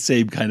basically the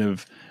same kind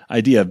of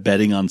idea of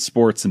betting on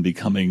sports and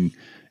becoming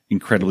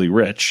incredibly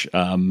rich.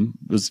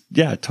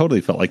 It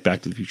totally felt like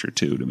Back to the Future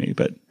 2 to me,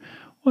 but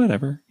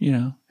whatever,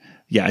 Yeah,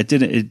 it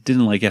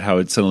didn't like it how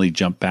it suddenly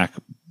jumped back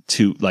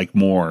to like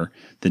more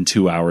than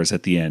 2 hours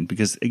at the end,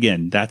 because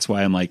again, that's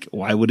why I'm like,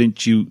 why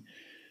wouldn't you?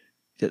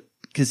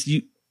 Because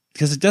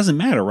it doesn't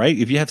matter, right?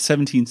 If you have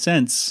 17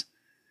 cents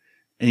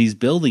and he's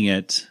building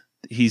it,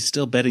 he's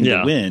still betting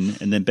the win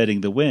and then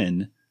betting the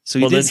win. So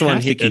in this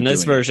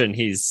version,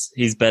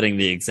 he's betting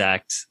the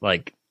exact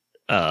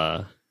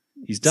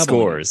he's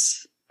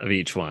scores of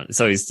each one.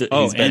 So he's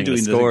betting the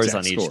scores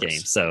on each game.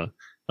 So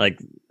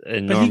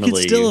normally, he could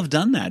still have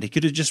done that. He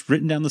could have just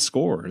written down the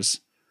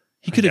scores.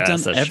 He could have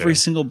done every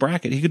single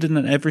bracket. He could have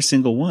done every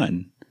single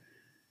one.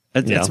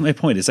 That's my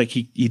point. It's like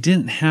he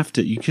didn't have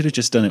to. You could have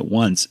just done it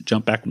once,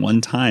 jump back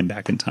one time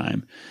back in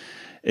time.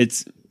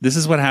 This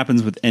is what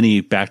happens with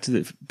any back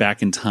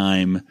in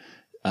time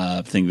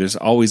thing. There's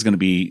always going to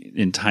be,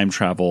 in time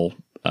travel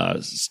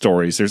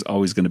stories, there's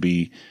always going to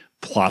be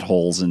plot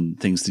holes and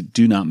things that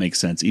do not make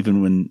sense.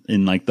 Even when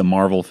in like the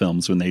Marvel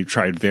films, when they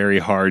tried very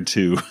hard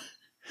to,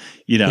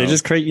 they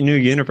just create new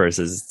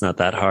universes. It's not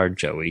that hard,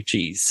 Joey.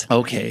 Jeez.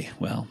 Okay,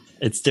 well,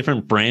 it's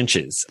different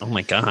branches. Oh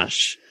my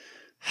gosh.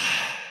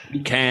 We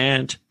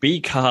can't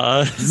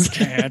because.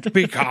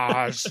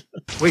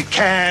 We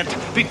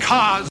can't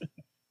because.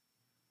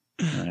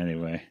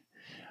 Anyway,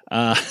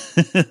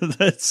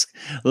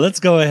 let's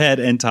go ahead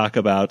and talk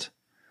about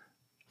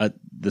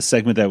the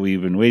segment that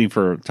we've been waiting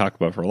to talk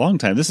about for a long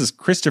time. This is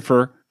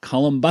Christopher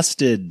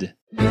Columbusted.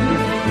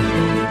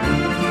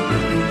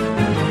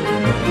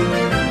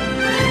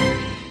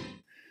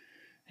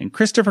 And And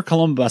Christopher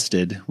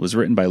Columbusted was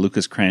written by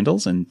Lucas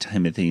Crandalls and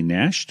Timothy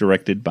Nash,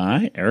 directed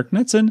by Eric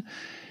Knudsen.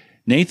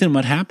 Nathan,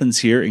 what happens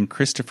here in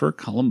Christopher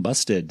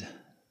Columbusted?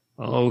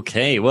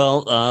 Okay,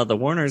 well, the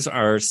Warners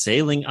are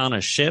sailing on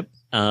a ship.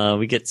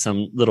 We get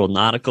some little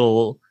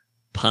nautical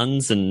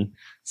puns and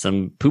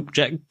some poop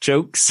jack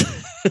jokes.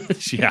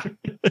 Yeah.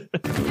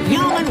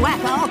 Human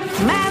wacko,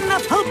 man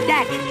the poop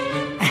deck.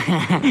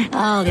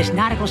 Oh, this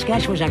nautical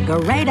sketch was a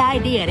great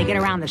idea to get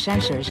around the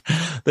censors.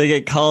 They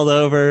get called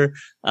over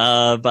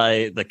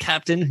by the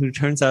captain, who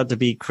turns out to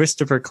be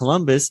Christopher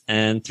Columbus,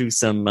 and through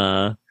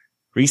some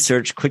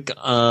research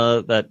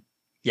that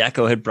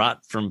Yakko had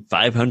brought from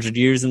 500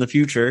 years in the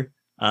future,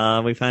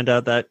 we find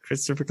out that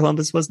Christopher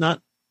Columbus was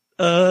not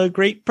a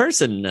great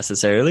person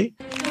necessarily.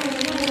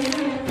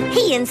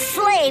 He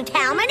enslaved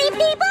how many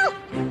people?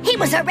 He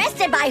was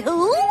arrested by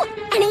who?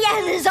 And he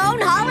has his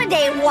own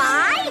holiday.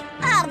 Why?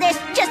 Oh, there's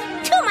just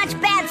too much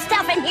bad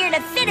stuff in here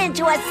to fit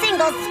into a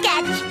single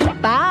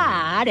sketch.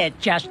 But it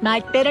just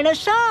might fit in a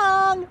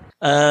song.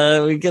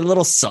 We get a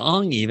little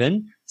song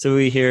even. So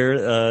we hear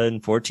in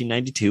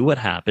 1492 what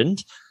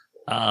happened.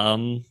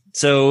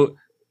 So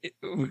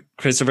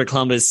Christopher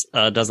Columbus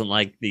doesn't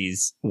like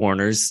these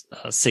Warners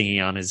singing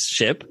on his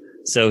ship.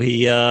 So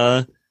he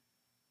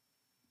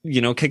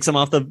kicks him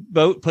off the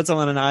boat, puts him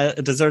on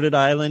a deserted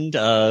island,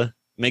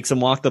 makes him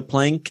walk the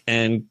plank,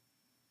 and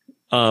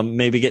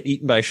maybe get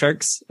eaten by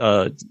sharks.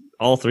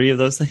 All three of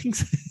those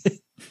things.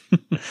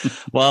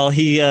 While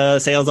he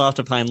sails off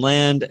to find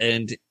land,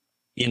 and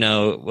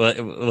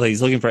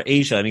he's looking for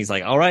Asia, and he's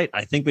like, "All right,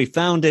 I think we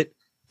found it."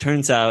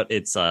 Turns out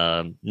it's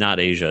not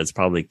Asia; it's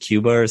probably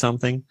Cuba or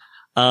something.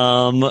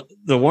 The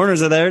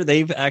Warners are there.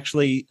 They've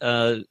actually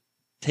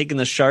taken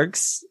the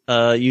sharks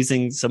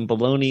using some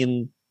bologna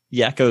and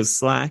Yakko's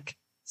slack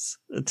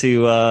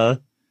to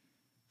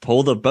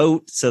pull the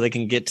boat so they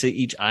can get to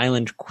each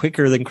island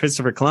quicker than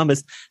Christopher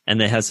Columbus.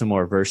 And they have some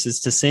more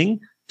verses to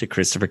sing to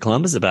Christopher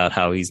Columbus about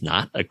how he's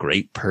not a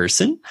great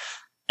person.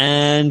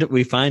 And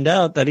we find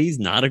out that he's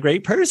not a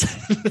great person.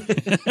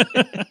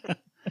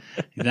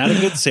 He's not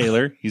a good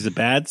sailor. He's a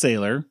bad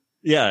sailor.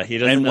 Yeah, he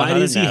doesn't. And know why how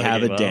does to he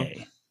have a well.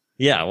 day?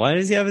 Yeah, why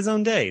does he have his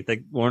own day?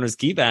 The Warners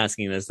keep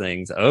asking these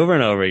things over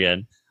and over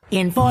again.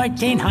 In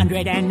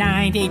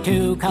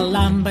 1492,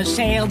 Columbus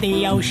sailed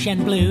the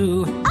ocean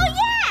blue. Oh,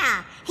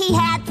 yeah! He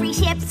had 3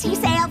 ships, he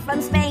sailed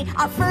from Spain.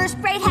 A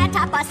first-rate hat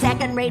top, a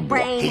second-rate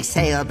brain. He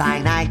sailed by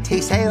night,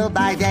 he sailed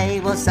by day.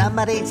 Will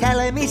somebody tell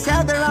him he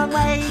sailed the wrong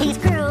way? He's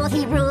cruel,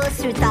 he rules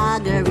through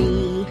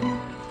thuggery.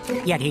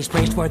 Yet he's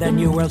praised for the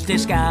New World's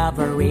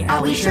discovery.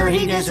 Are we sure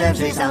he deserves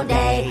his own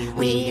day?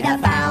 We'd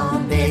have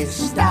found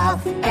this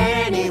stuff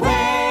anyway.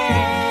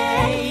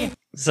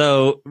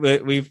 So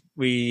we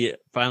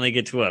finally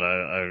get to what?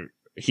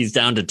 He's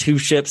down to 2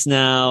 ships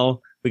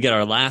now. We get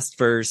our last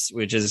verse,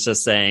 which is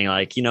just saying,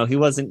 like,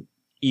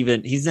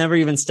 he's never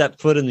even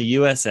stepped foot in the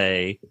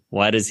USA.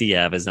 Why does he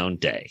have his own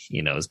day?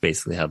 Is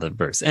basically how the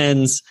verse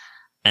ends.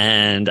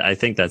 And I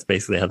think that's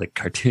basically how the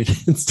cartoon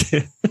ends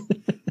too.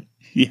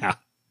 Yeah.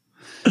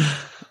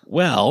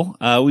 Well,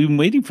 we've been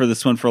waiting for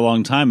this one for a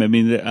long time. I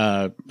mean,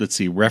 let's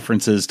see,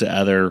 references to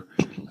other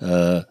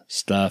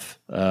stuff.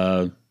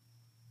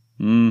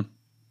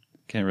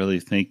 Can't really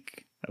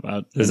think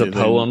about. There's a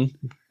poem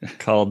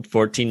called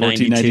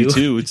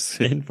 1492. It's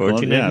in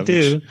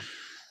 1492.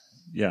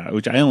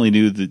 Which I only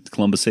knew that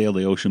Columbus sailed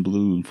the ocean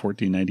blue in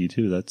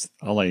 1492. That's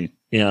all I.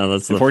 Yeah,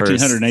 that's the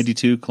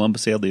 1492.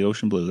 Columbus sailed the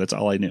ocean blue. That's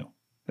all I knew.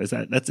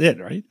 That's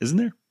it, right? Isn't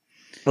there?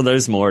 Well,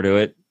 there's more to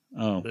it.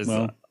 Oh,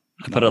 well.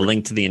 I put a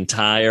link to the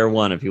entire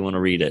one if you want to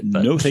read it.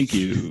 But. No, thank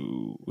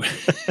you.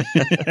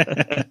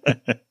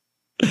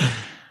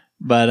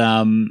 But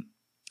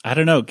I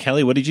don't know,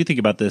 Kelly. What did you think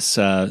about this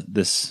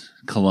this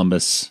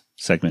Columbus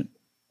segment?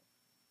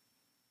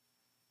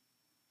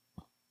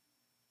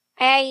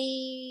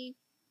 I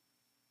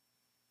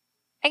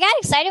got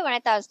excited when I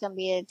thought it was going to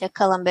be the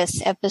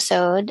Columbus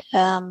episode,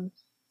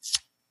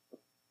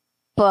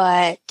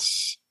 but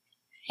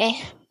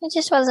it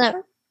just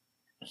wasn't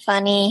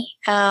funny.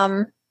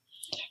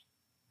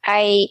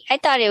 I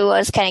thought it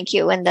was kind of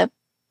cute when the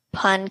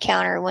pun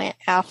counter went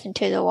off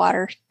into the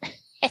water.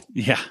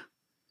 Yeah.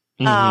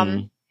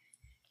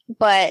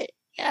 But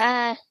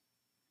I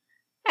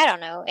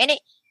don't know, and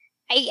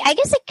I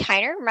guess it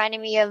kind of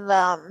reminded me of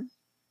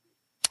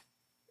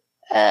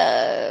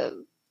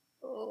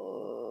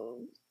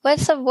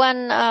what's the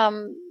one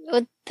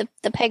with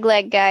the peg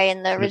leg guy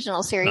in the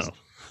original series?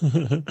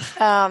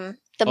 The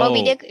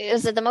Moby Dick,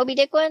 is it the Moby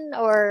Dick one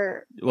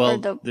or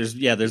there's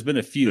been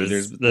a few.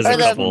 There's a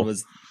couple.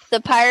 The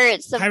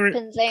Pirates of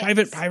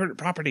Penzance. Private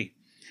property.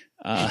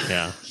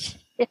 Yeah.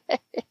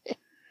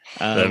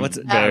 What's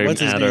his matter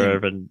name?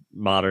 of a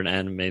modern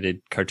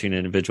animated cartoon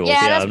individual.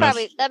 Yeah,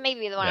 that may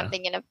be the one I'm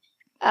thinking of.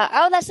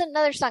 That's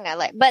another song I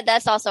like, but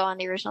that's also on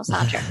the original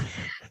soundtrack.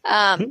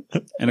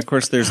 And of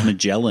course, there's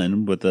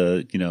Magellan with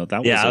the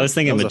that. Yeah, I was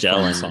thinking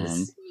Magellan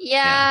song.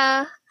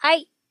 Yeah,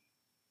 I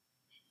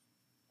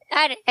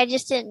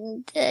just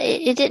didn't.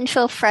 It didn't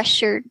feel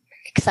fresh or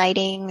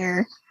exciting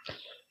or.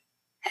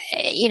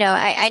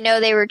 I know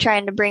they were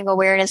trying to bring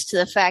awareness to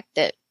the fact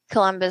that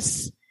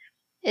Columbus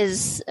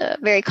is a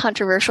very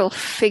controversial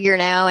figure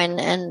now,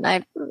 and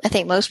I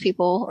think most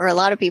people, or a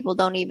lot of people,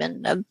 don't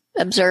even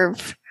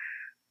observe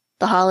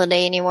the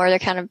holiday anymore.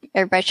 They're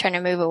everybody's trying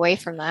to move away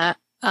from that.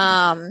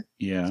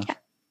 Yeah.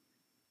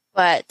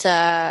 But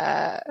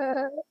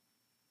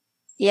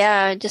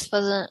it just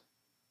wasn't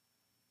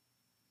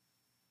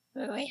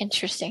really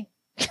interesting.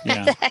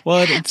 Yeah.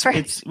 Well,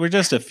 we're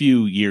just a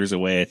few years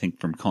away, I think,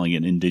 from calling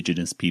it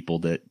Indigenous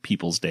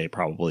Peoples Day,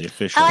 probably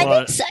officially.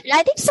 I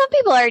think some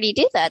people already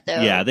do that,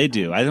 though. Yeah, they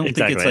do. I don't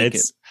think it's like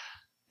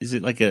is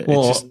it like it's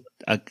just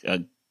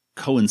a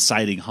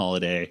coinciding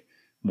holiday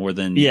more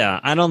than? Yeah,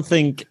 I don't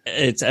think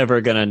it's ever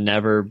gonna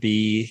never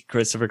be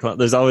Christopher Columbus.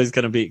 There's always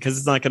gonna be, because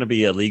it's not gonna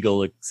be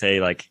illegal to say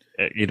like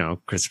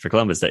Christopher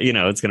Columbus Day.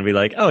 It's gonna be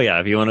like, oh yeah,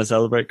 if you want to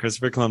celebrate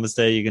Christopher Columbus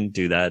Day, you can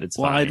do that. It's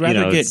fine.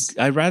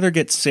 I'd rather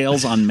get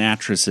sales on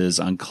mattresses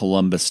on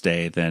Columbus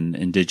Day than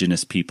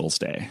Indigenous Peoples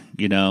Day.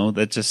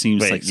 That just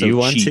seems like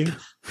so cheap.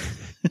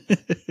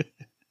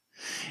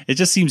 It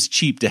just seems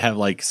cheap to have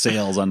like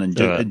sales on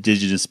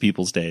Indigenous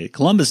Peoples Day.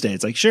 Columbus Day,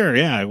 it's like, sure,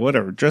 yeah,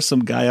 whatever. Dress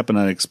some guy up in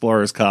an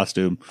explorer's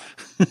costume.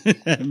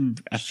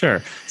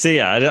 Sure. So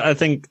yeah, I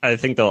think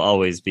there'll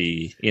always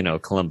be,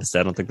 Columbus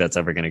Day. I don't think that's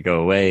ever going to go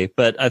away.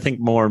 But I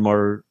think more and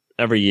more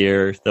every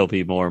year there'll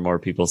be more and more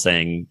people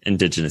saying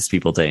Indigenous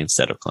People Day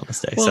instead of Columbus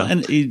Day. Well,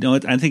 and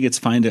I think it's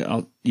fine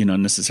to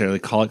necessarily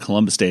call it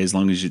Columbus Day as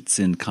long as it's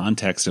in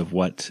context of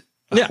what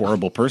a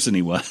horrible person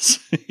he was.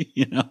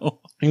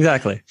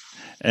 Exactly.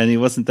 And he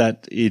wasn't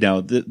that,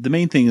 the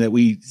main thing that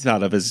we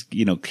thought of as,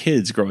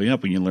 kids growing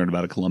up when you learn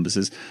about a Columbus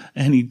is,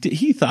 and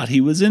he thought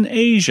he was in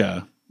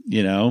Asia,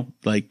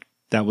 like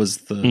that was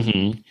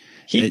the,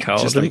 he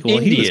called them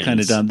Indians. He was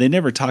kind of dumb. They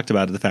never talked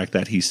about the fact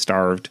that he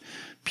starved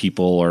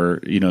people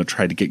or,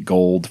 tried to get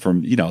gold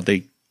from,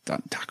 they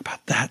don't talk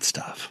about that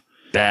stuff.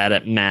 Bad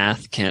at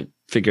math, can't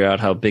figure out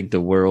how big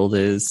the world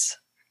is.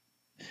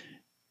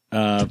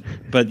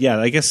 But yeah,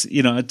 I guess,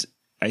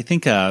 I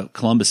think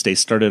Columbus Day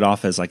started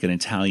off as like an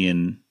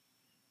Italian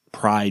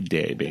Pride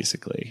Day,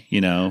 basically.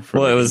 It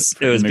was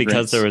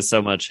because there was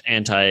so much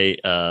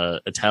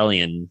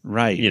anti-Italian,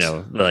 right?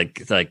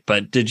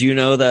 But did you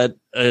know that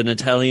an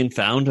Italian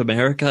found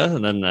America,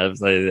 and then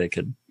they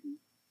could,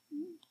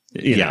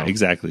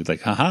 exactly. It's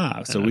like,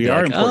 haha. So we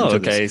are important. Oh,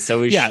 okay. This.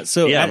 So we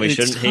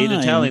shouldn't hate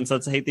Italians.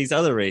 Let's hate these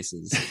other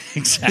races.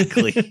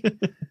 Exactly.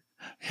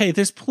 Hey,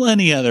 there's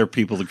plenty other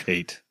people to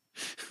hate.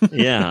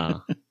 Yeah.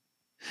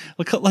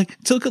 Look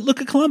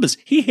at Columbus.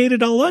 He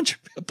hated a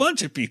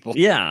bunch of people.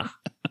 Yeah.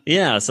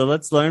 Yeah. So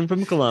let's learn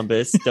from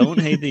Columbus. Don't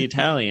hate the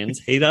Italians,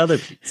 hate other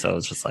people. So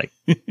it's just like,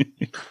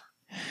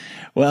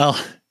 well,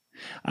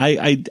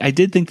 I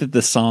did think that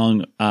the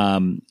song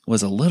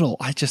was a little,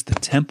 the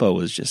tempo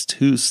was just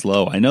too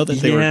slow. I know that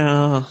they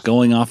were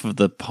going off of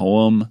the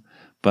poem,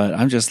 but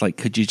I'm just like,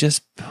 could you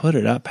just put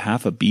it up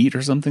half a beat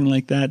or something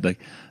like that? Like,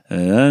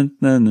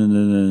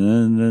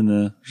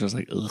 just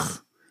like,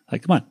 ugh.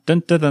 Like, come on,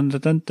 dun, dun, dun,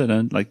 dun, dun,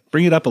 dun. Like,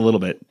 bring it up a little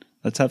bit.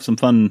 Let's have some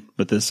fun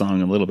with this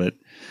song a little bit.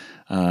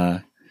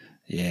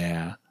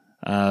 Yeah.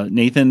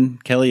 Nathan,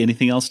 Kelly,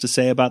 anything else to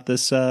say about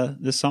this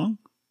song?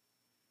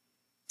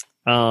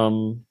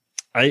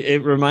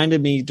 It reminded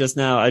me just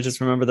now. I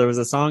just remember there was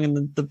a song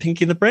in the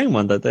Pinky the Brain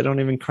one that they don't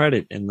even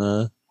credit in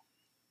the,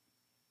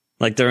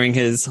 like during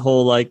his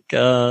whole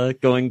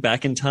going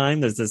back in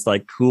time. There's this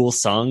like cool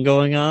song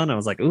going on. I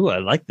was like, ooh, I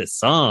like this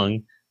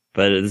song.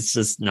 But it's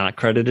just not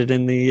credited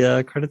in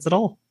the credits at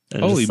all.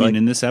 And you mean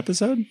in this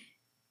episode?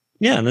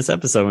 Yeah, in this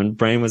episode when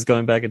Brain was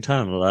going back in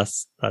time, the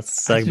last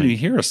segment. I didn't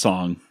hear a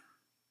song.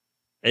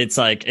 It's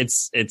like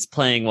it's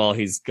playing while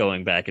he's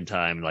going back in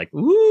time. Like,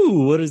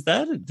 ooh, what does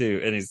that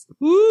do? And he's,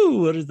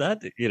 ooh, what does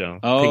that do?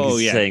 I think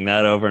he's saying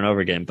that over and over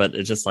again. But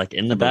it's just like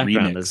in the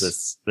background,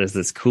 remix. there's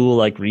this cool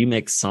like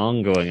remix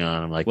song going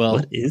on. I'm like,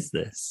 what is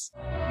this?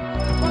 Ooh,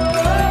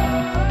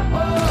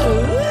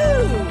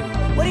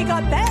 what do you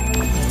got there?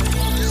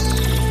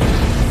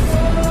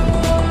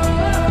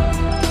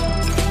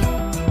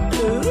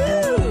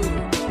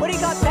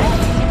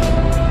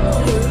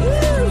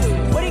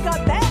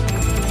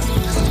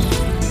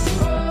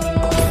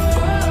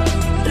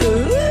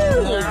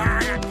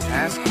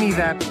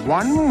 That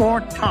one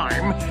more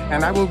time,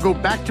 and I will go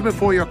back to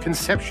before your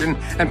conception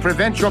and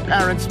prevent your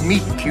parents'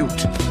 meet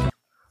cute.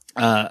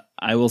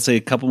 I will say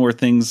a couple more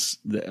things.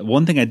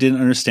 One thing I didn't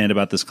understand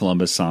about this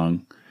Columbus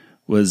song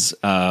was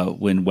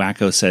when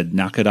Wacko said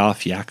 "knock it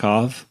off,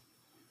 Yakov."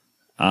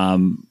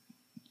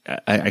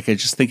 I could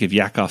just think of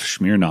Yakov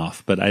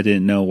Smirnoff, but I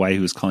didn't know why he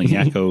was calling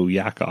Yakko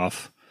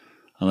Yakov.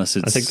 Unless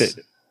it's, I think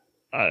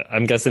that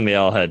I'm guessing they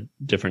all had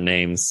different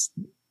names,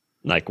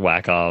 like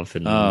Wakov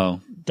and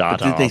Dotov.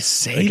 Did they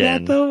say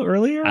that though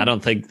earlier? I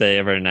don't think they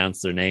ever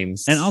announced their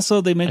names. And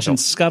also they mentioned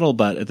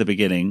Scuttlebutt at the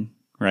beginning,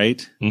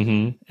 right?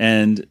 Mm-hmm.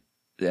 And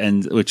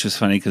which was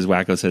funny because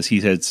Wacko says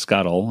he said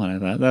Scuttle, and I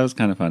thought that was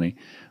kind of funny.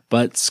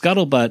 But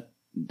Scuttlebutt,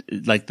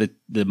 like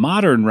the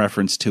modern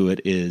reference to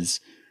it is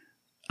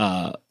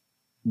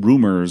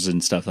rumors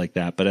and stuff like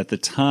that. But at the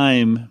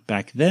time,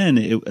 back then,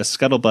 a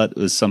scuttlebutt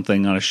was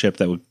something on a ship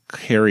that would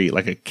carry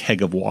like a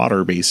keg of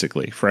water,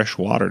 basically, fresh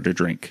water to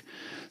drink.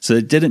 So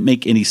it didn't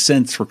make any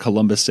sense for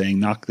Columbus saying,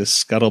 knock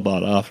this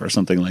scuttlebutt off or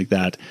something like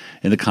that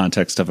in the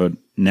context of a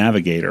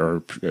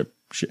navigator.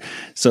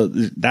 So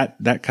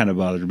that kind of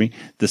bothered me.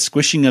 The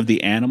squishing of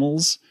the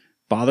animals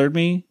bothered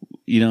me,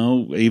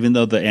 even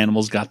though the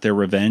animals got their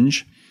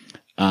revenge.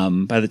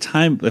 By the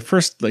time the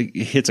first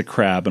he hits a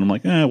crab and I'm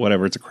like,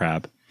 whatever, it's a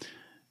crab.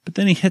 But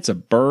then he hits a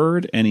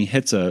bird and he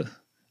hits a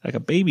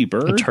baby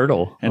bird. A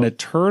turtle. And a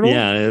turtle.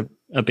 Yeah.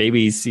 A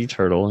baby sea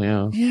turtle.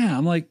 Yeah. Yeah.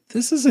 I'm like,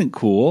 this isn't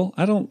cool.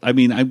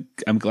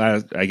 I'm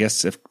glad, I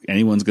guess if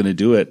anyone's going to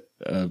do it,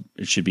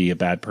 it should be a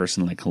bad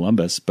person like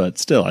Columbus, but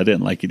still I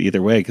didn't like it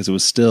either way because it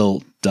was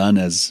still done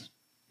as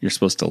you're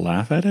supposed to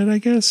laugh at it, I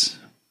guess.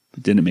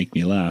 It didn't make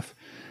me laugh.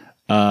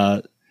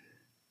 There's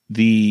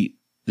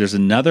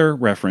another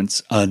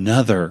reference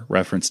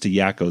to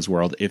Yakko's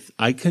World. If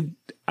I could,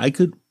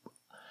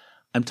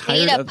 I'm tired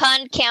Need a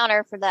pun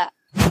counter for that.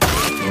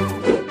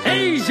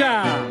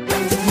 Asia!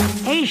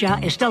 Asia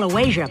is still a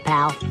wager,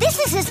 pal. This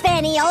is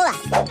Hispaniola.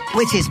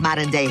 Which is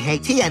modern-day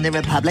Haiti and the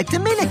Republic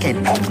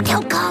Dominican.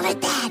 Don't call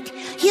it that.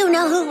 You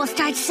know who will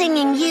start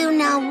singing you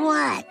know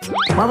what.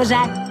 What was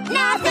that?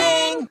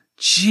 Nothing!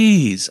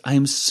 Jeez, I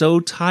am so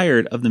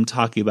tired of them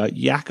talking about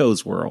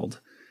Yakko's World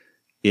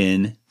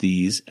in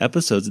these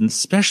episodes, and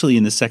especially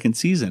in the second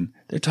season.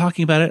 They're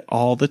talking about it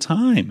all the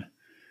time.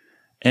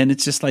 And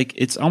it's just like,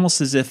 it's almost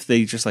as if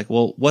they just like,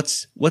 well,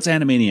 what's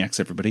Animaniacs,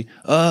 everybody?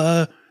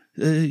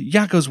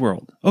 Yakko's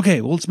World.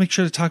 Okay, well, let's make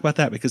sure to talk about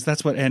that because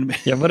that's what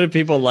Yeah, what did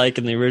people like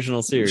in the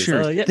original series?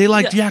 Sure. They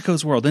liked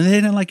Yakko's World and they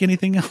didn't like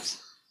anything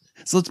else.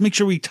 So let's make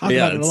sure we talk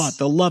about it a lot.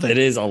 They'll love it. It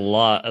is a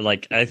lot.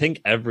 Like, I think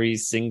every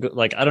single,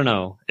 I don't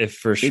know if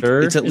for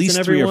sure it's at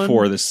least 3 or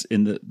 4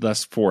 in the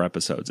last 4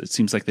 episodes. It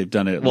seems like they've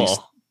done it at least.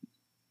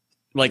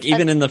 Like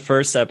even in the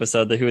first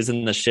episode that he was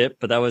in the ship,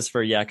 but that was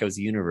for Yakko's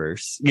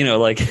universe,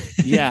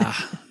 Yeah.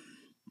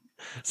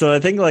 So I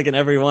think like in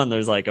every one,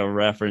 there's like a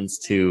reference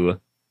to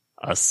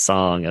a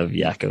song of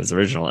Yakko's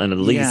original. And at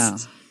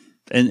least,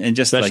 and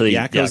just like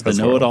Yakko's the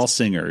know-it-all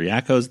singer,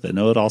 Yakko's the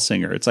know-it-all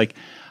singer. It's like,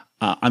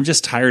 I'm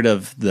just tired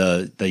of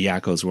the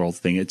Yakko's World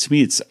thing. To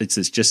me, it's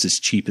just as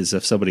cheap as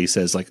if somebody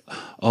says like,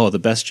 oh, the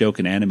best joke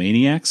in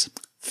Animaniacs,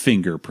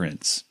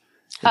 fingerprints.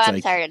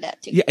 I'm tired of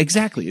that too. Yeah,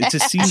 exactly. It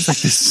just seems like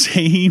the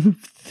same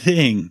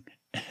thing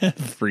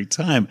every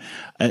time.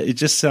 It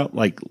just felt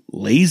like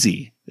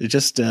lazy. It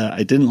just,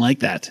 I didn't like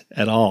that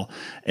at all.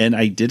 And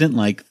I didn't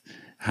like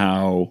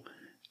how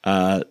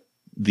I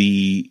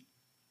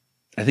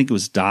think it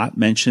was Dot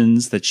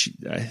mentions that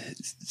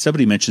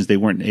somebody mentions they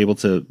weren't able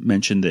to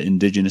mention the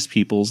indigenous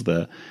peoples,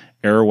 the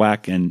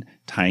Arawak and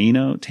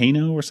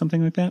Taino or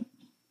something like that.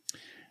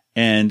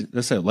 And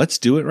they said, let's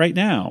do it right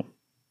now.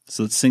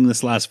 So let's sing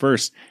this last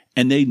verse.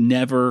 And they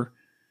never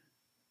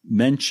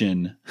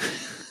mention.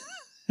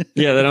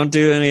 Yeah, they don't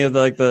do any of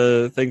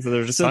the things that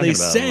they're just talking about.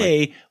 So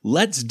they say,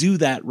 let's do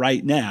that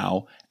right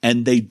now.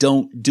 And they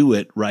don't do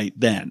it right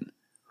then.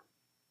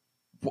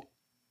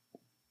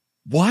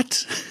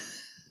 What?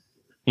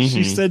 Mm-hmm.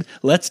 She said,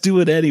 let's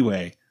do it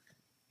anyway.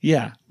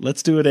 Yeah,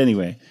 let's do it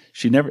anyway.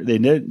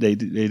 They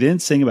didn't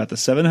sing about the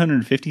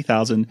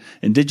 750,000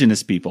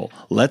 indigenous people.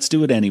 Let's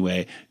do it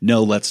anyway.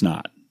 No, let's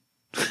not.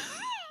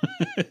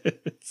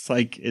 It's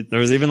like there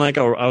was even like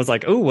I was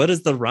like, oh, what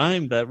is the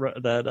rhyme that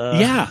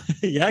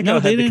no,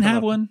 they didn't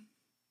have one.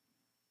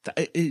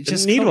 It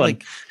just need felt one.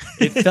 Like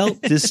it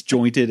felt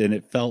disjointed, and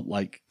it felt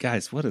like,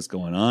 guys, what is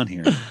going on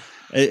here?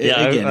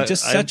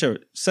 Such a.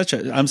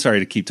 I'm sorry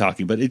to keep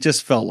talking, but it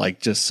just felt like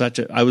just such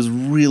a. I've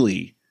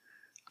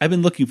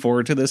been looking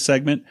forward to this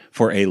segment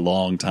for a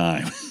long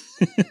time.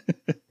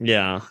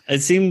 Yeah,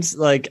 it seems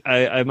like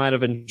I might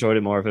have enjoyed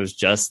it more if it was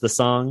just the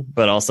song,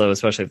 but also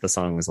especially if the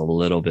song was a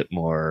little bit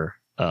more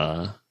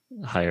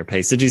higher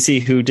pace. Did you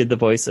see who did the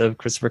voice of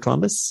Christopher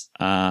Columbus?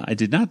 I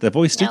did not. The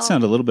voice did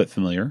sound a little bit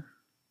familiar.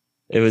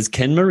 It was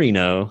Ken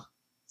Marino.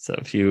 So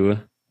if you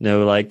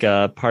know, like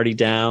Party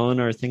Down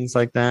or things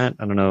like that,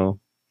 I don't know.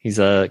 He's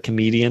a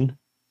comedian.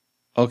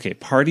 Okay,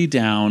 Party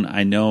Down.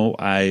 I know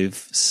I've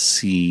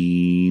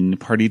seen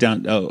Party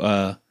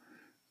Down.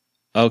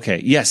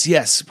 Okay.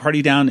 Yes.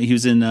 Party Down. He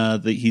was in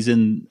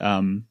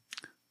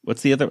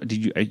what's the other?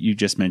 You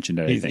just mentioned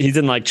it? I think he's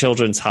in like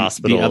Children's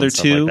Hospital. The other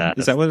two, like that.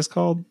 Is that what it's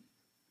called?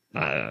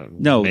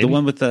 No, maybe? The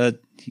one with the.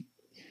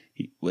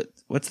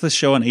 What's the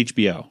show on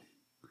HBO?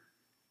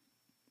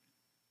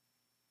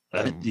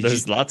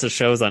 There's lots of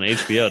shows on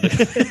HBO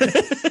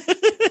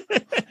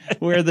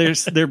where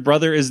their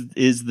brother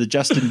is the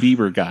Justin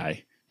Bieber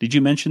guy. Did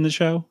you mention the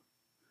show?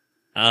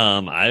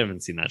 I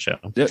haven't seen that show.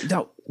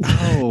 No.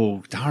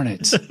 Oh, darn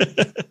it.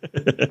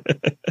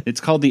 It's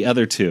called The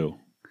Other Two.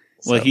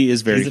 Well, so, he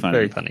is very funny.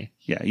 Very funny.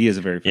 Yeah, he is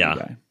a very funny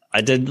guy.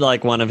 I did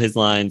like one of his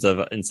lines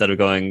of, instead of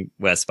going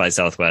west by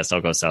southwest,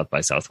 I'll go south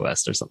by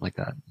southwest or something like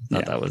that. I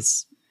thought that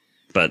was,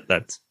 but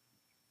that's.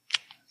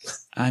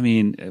 I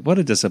mean, what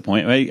a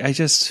disappointment. I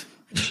just,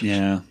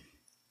 yeah.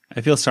 I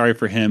feel sorry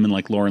for him and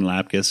like Lauren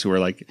Lapkus, who are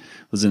like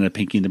was in a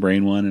Pinky and the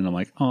Brain one, and I'm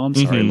like, oh, I'm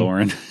sorry,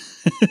 Lauren.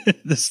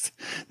 This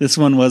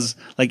one was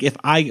like, if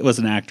I was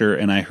an actor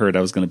and I heard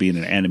I was going to be in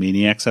an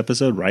Animaniacs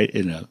episode, right?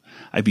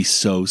 I'd be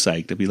so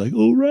psyched. I'd be like,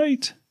 oh,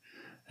 right.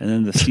 And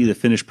then to see the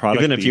finished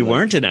product, even if you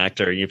weren't an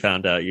actor, you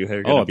found out you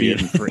were going to be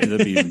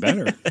it'd be even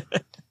better.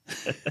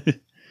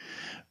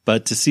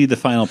 But to see the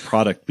final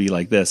product be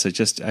like this, I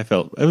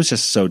felt it was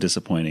just so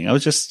disappointing. I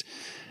was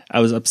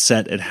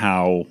upset at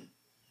how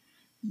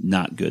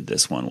not good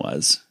this one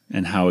was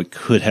and how it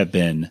could have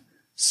been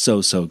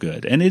so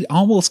good. And it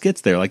almost gets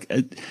there. Like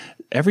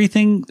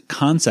everything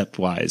concept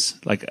wise,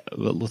 like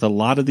with a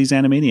lot of these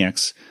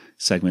Animaniacs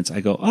segments, I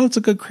go, oh, it's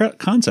a good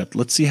concept.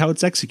 Let's see how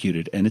it's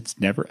executed. And it's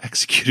never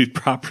executed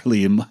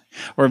properly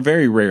or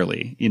very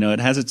rarely. You know, it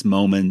has its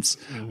moments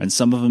and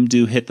some of them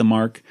do hit the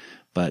mark.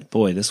 But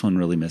boy, this one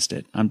really missed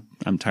it. I'm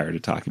tired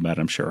of talking about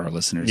it. I'm sure our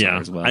listeners are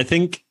as well. I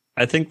think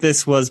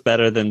this was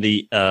better than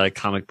the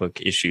comic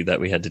book issue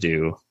that we had to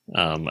do.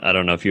 I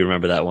don't know if you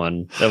remember that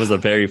one. That was the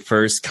very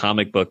first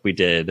comic book we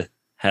did.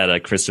 Had a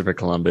Christopher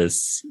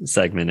Columbus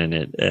segment in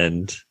it,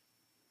 and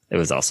it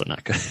was also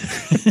not good.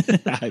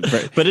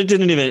 But it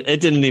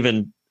didn't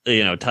even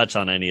touch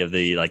on any of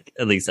the like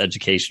at least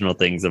educational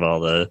things of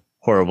all the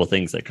horrible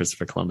things that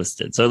Christopher Columbus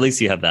did. So at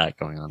least you have that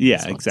going on.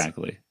 Yeah,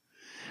 exactly.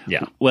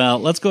 Yeah. Well,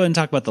 let's go ahead and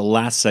talk about the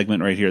last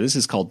segment right here. This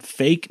is called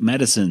Fake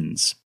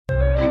Medicines.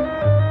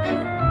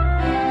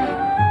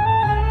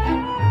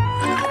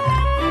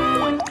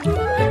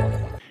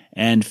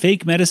 And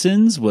Fake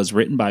Medicines was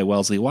written by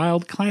Wellesley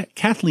Wild,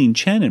 Kathleen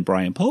Chen, and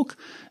Brian Polk.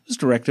 It was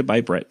directed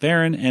by Brett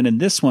Barron. And in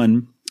this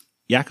one,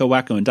 Yakko,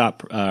 Wacko, and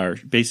Dot are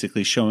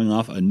basically showing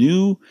off a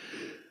new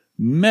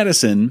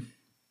medicine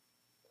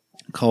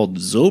called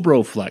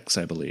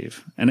Zobroflex, I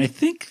believe. And I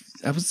think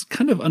I was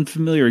kind of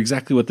unfamiliar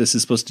exactly what this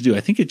is supposed to do.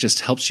 I think it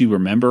just helps you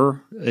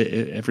remember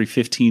every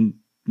 15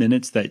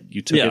 minutes that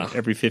you took it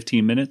every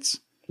 15 minutes.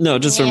 No,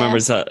 just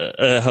remembers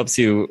helps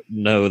you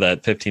know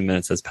that 15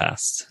 minutes has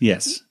passed.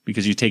 Yes,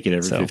 because you take it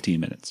every 15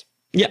 minutes.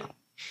 Yeah.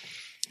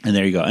 And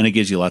there you go. And it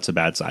gives you lots of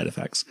bad side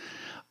effects,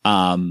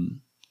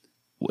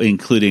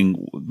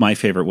 including my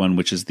favorite one,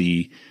 which is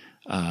the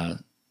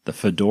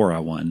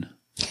fedora one,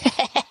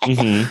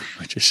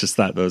 which is just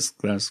that was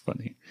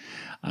funny.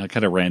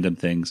 Kind of random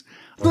things.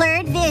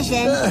 Blurred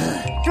vision,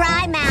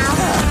 dry mouth,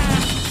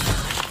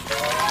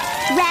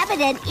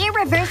 rapid and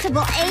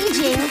irreversible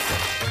aging,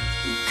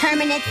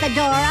 permanent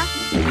fedora,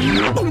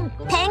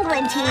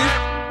 penguin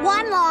teeth,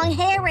 one long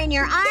hair in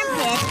your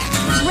armpit,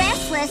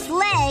 restless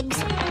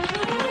legs,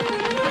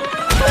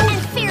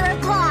 and fear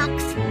of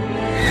clocks.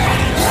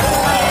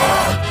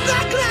 The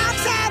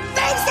clocks have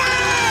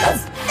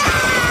faces!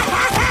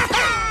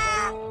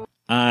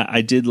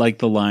 I did like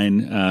the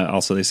line.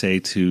 Also, they say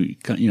to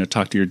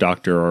talk to your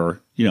doctor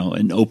or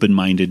an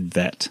open-minded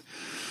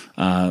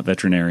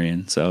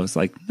veterinarian. So it's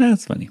like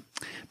that's funny,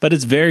 but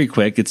it's very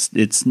quick.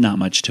 It's not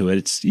much to it.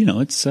 It's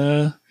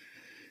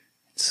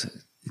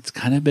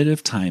kind of a bit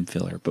of time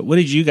filler. But what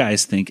did you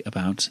guys think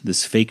about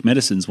this Fake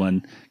Medicines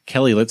one?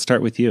 Kelly, let's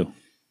start with you.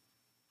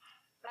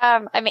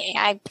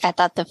 I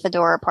thought the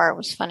fedora part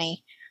was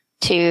funny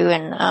too,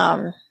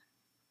 and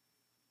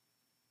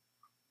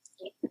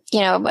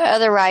but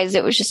otherwise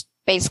it was just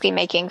basically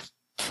making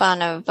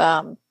fun of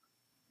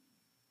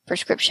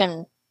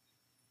prescription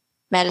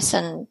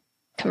medicine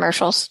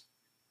commercials.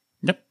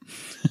 Yep.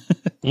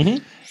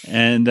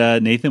 And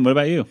Nathan, what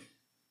about you?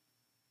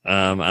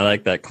 I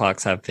like that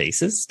clocks have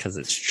faces because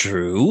it's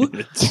true.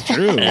 It's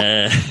true.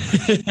 It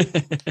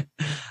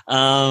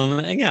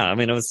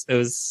was.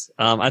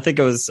 I think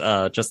it was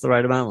just the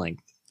right amount of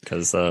length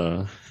because.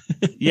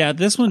 Yeah,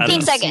 this one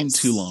didn't 15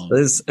 seem too long.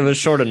 It was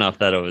short enough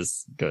that it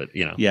was good.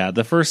 Yeah,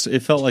 it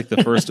felt like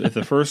if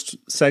the first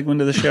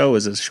segment of the show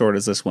was as short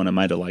as this one, I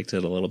might have liked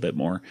it a little bit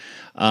more.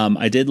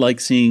 I did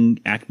like seeing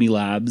Acme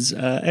Labs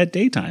at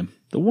daytime.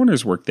 The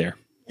Warners work there.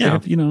 Yeah,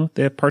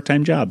 they have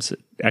part-time jobs at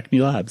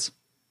Acme Labs.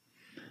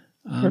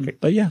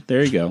 Perfect. But yeah,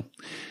 there you go.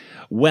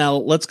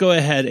 Well, let's go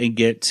ahead and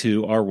get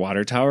to our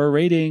Water Tower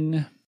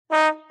rating.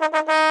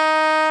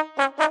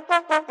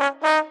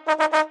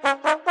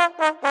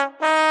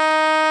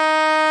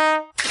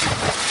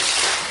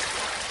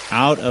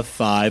 Out of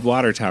 5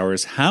 water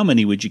towers, how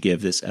many would you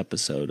give this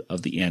episode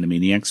of the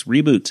Animaniacs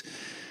reboot?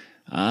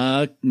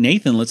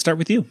 Nathan, let's start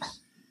with you.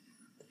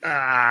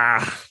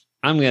 I'm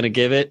going to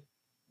give it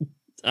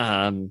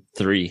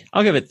 3.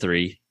 I'll give it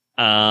 3.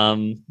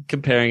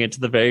 Comparing it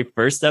to the very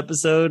first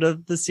episode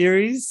of the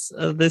series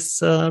of this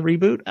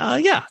reboot.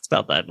 Yeah, it's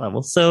about that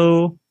level.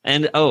 So,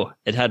 and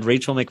it had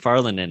Rachel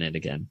McFarlane in it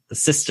again, the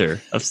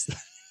sister of...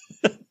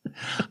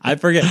 I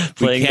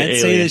forget. We can't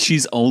say that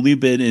she's only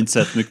been in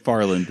Seth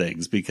MacFarlane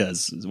things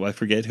because I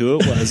forget who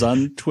it was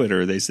on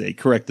Twitter. They say,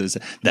 correct this.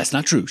 That's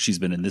not true. She's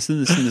been in this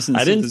and this and this and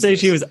this. I didn't say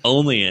she was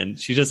only in.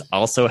 She just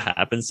also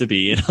happens to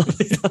be in all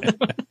these other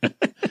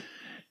ones.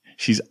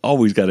 She's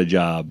always got a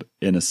job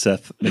in a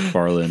Seth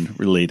MacFarlane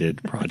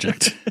related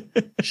project.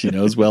 She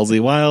knows Wellesley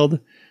Wild.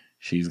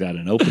 She's got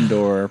an open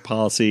door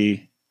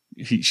policy.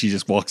 She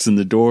just walks in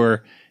the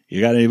door.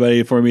 you got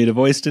anybody for me to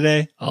voice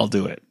today? I'll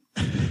do it.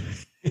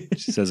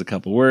 She says a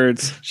couple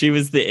words. She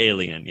was the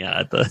alien,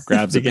 yeah.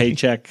 Grabs a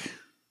paycheck,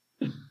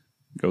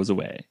 goes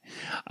away.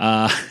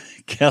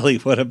 Kelly,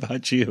 what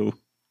about you?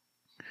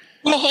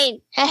 I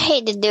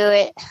hate to do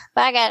it,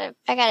 but I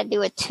gotta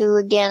do a 2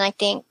 again. I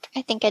think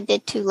I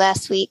did 2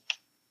 last week,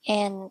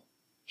 and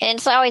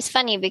it's always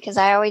funny because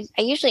I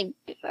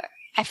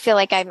feel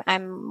like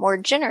I'm more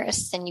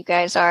generous than you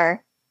guys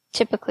are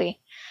typically.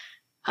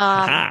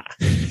 But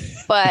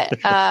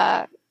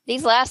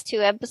these last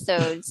 2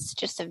 episodes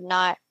just have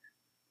not.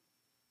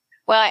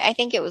 Well, I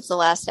think it was the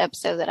last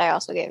episode that I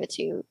also gave it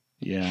to.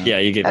 Yeah,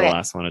 you gave the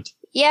last one a 2.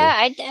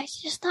 Yeah,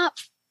 it's just not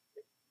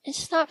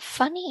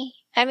funny.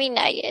 I mean,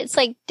 it's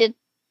like, did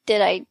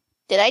I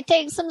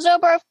take some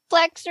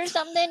Zobaflex or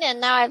something, and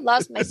now I've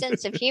lost my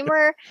sense of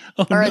humor,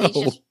 or are these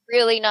just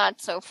really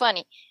not so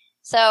funny?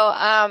 So,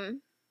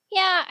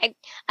 yeah, I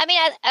mean,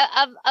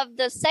 of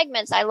the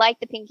segments, I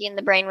like the Pinky and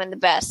the Brain one the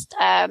best.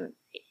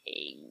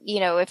 You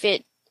know,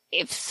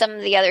 if some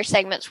of the other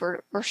segments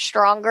were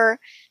stronger,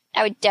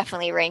 I would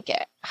definitely rank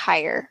it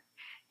higher.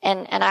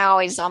 And I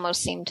always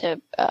almost seem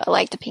to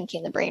like the Pinky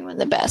and the Brain one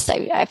the best.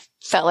 I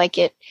felt like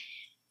it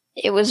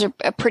was a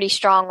pretty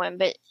strong one,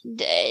 but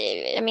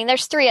I mean,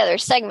 there's 3 other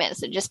segments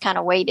that just kind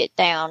of weighed it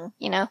down,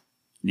 you know?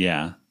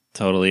 Yeah,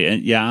 totally.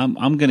 And yeah,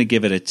 I'm going to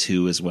give it a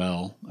 2 as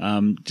well.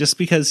 Just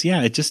because,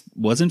 yeah, it just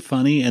wasn't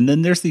funny. And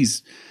then there's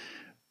these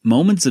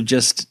moments of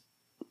just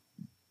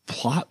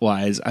plot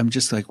wise. I'm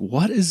just like,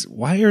 why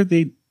are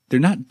they're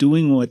not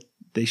doing what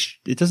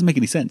it doesn't make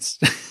any sense.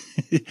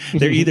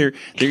 They're either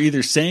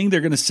saying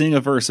they're going to sing a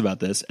verse about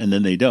this and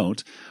then they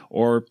don't,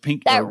 or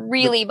Pink. That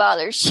really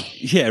bothers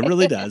you. Yeah, it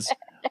really does.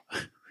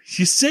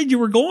 You said you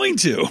were going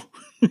to.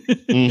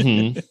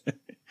 Mm-hmm.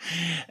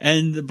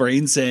 And the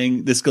Brain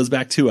saying this goes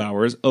back 2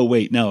 hours. Oh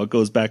wait, no, it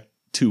goes back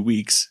 2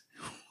 weeks.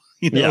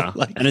 You know, yeah,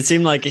 and it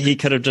seemed like he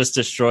could have just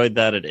destroyed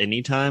that at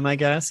any time, I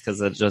guess,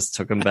 because it just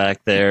took him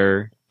back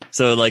there.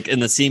 So, like in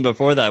the scene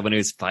before that, when he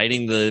was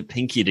fighting the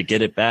Pinky to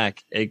get it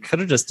back, it could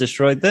have just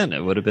destroyed then.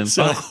 It would have been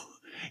fine.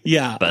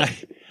 Yeah, but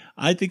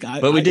I think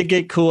but we did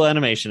get cool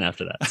animation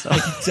after that. So.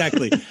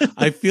 Exactly.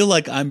 I feel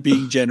like I'm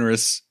being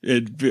generous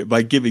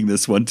by giving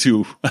this one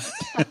too.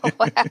 Wow.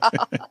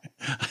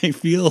 I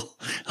feel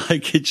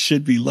like it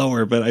should be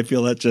lower, but I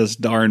feel that's just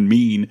darn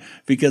mean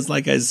because,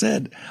 like I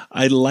said,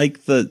 I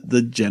like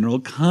the general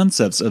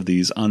concepts of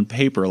these on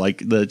paper,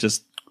 like the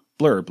just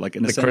blurb, like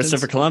in a sentence.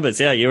 Christopher Columbus.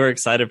 Yeah, you were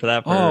excited for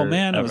that. Oh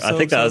man, I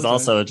think that was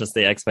also just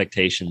the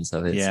expectations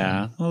of it.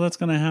 Yeah, well, that's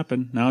gonna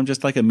happen. Now I'm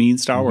just like a mean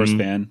Star Wars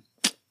fan.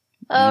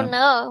 Oh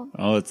no!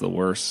 Oh, it's the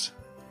worst.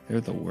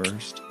 They're the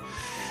worst.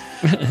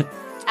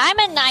 I'm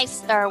a nice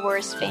Star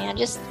Wars fan.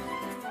 Just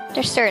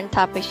there's certain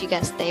topics you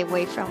gotta stay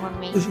away from with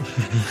me.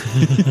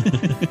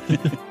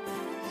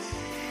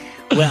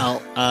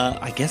 Well,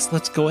 I guess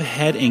let's go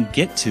ahead and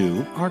get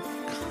to our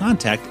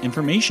contact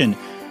information.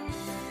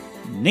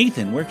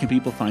 Nathan, where can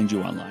people find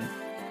you online?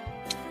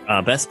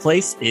 Best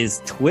place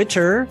is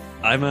Twitter.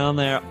 I'm on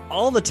there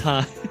all the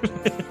time.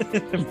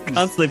 I'm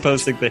constantly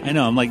posting things. I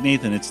know. I'm like,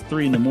 Nathan, it's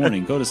 3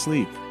 a.m. Go to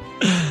sleep.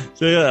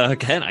 So yeah, I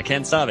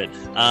can't stop it.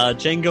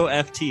 Django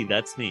FT,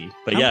 that's me.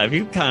 But yeah, if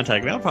you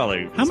contact me, I'll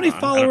probably How many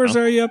followers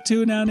are you up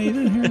to now,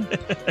 Nathan?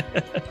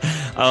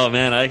 Oh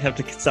man, I have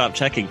to stop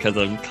checking because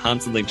I'm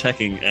constantly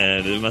checking,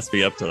 and it must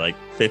be up to like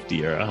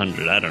 50 or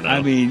 100. I don't know.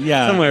 I mean,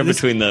 yeah, somewhere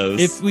between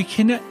those. If we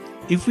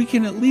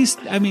can at least,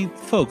 I mean,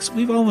 folks,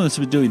 we've almost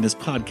been doing this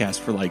podcast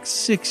for like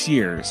 6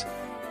 years,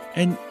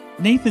 and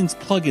Nathan's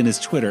plugging his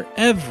Twitter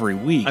every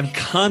week. I'm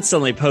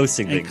constantly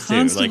posting things,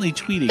 constantly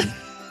tweeting.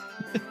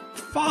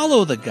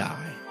 Follow the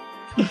guy.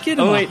 Get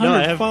him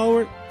 100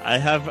 followers.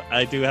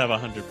 I do have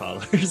 100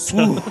 followers. So.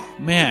 Ooh,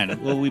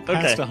 man, well, we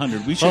passed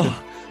 100. We should.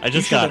 I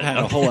just got had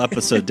a whole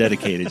episode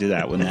dedicated to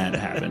that when that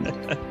happened.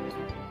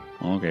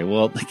 Okay,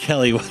 well,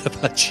 Kelly, what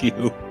about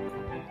you?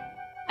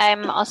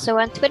 I'm also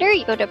on Twitter.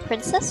 You go to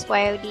Princess,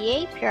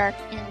 YODA,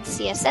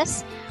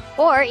 PRNCSS,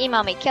 or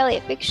email me, Kelly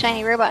at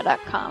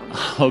BigShinyRobot.com.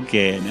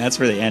 Okay, and that's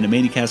for the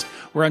Animaniacast.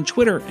 We're on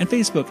Twitter and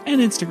Facebook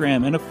and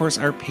Instagram, and of course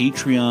our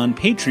Patreon,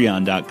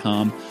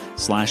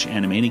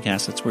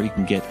 patreon.com/Animaniacast. That's where you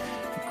can get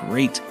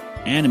great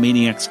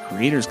Animaniacs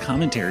creators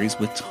commentaries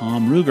with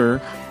Tom Ruger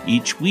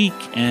each week,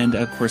 and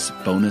of course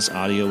bonus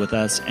audio with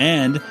us.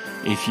 And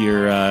if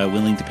you're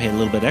willing to pay a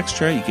little bit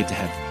extra, you get to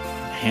have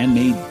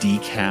handmade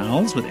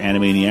decals with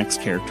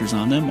Animaniacs characters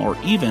on them, or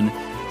even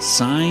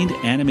signed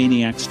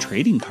Animaniacs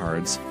trading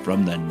cards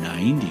from the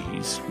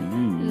 90s.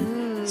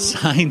 Ooh.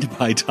 Signed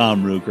by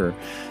Tom Ruger.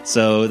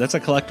 So that's a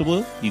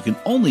collectible you can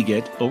only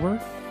get over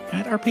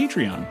at our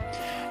Patreon.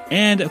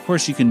 And of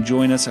course, you can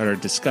join us at our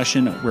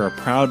discussion. We're a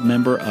proud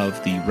member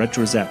of the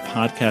RetroZap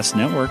Podcast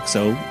Network,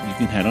 so you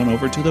can head on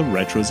over to the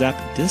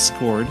RetroZap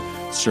Discord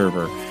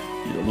server.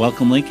 The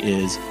welcome link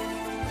is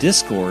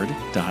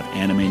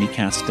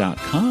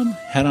discord.animaniacast.com.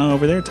 Head on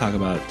over there, talk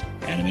about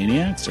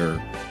Animaniacs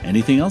or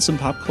anything else in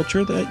pop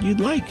culture that you'd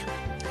like.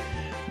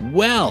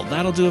 Well,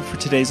 that'll do it for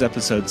today's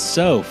episode.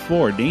 So,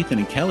 for Nathan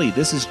and Kelly,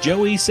 this is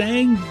Joey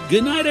saying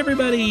good night,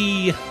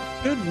 everybody.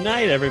 Good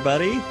night,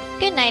 everybody.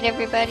 Good night,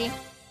 everybody.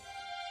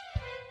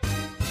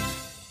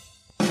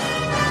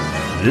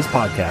 This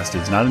podcast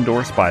is not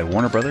endorsed by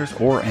Warner Brothers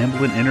or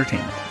Amblin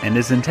Entertainment and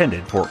is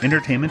intended for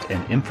entertainment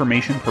and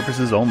information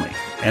purposes only.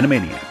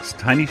 Animaniacs,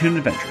 Tiny Toon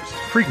Adventures,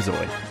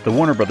 Freakazoid, the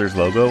Warner Brothers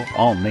logo,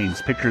 all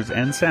names, pictures,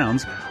 and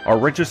sounds are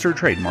registered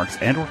trademarks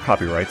and or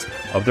copyrights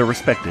of their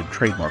respective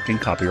trademark and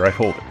copyright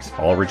holders.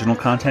 All original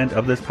content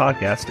of this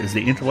podcast is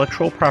the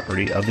intellectual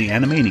property of the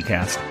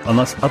Animaniacast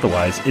unless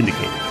otherwise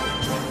indicated.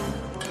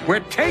 We're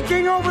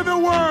taking over the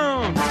world!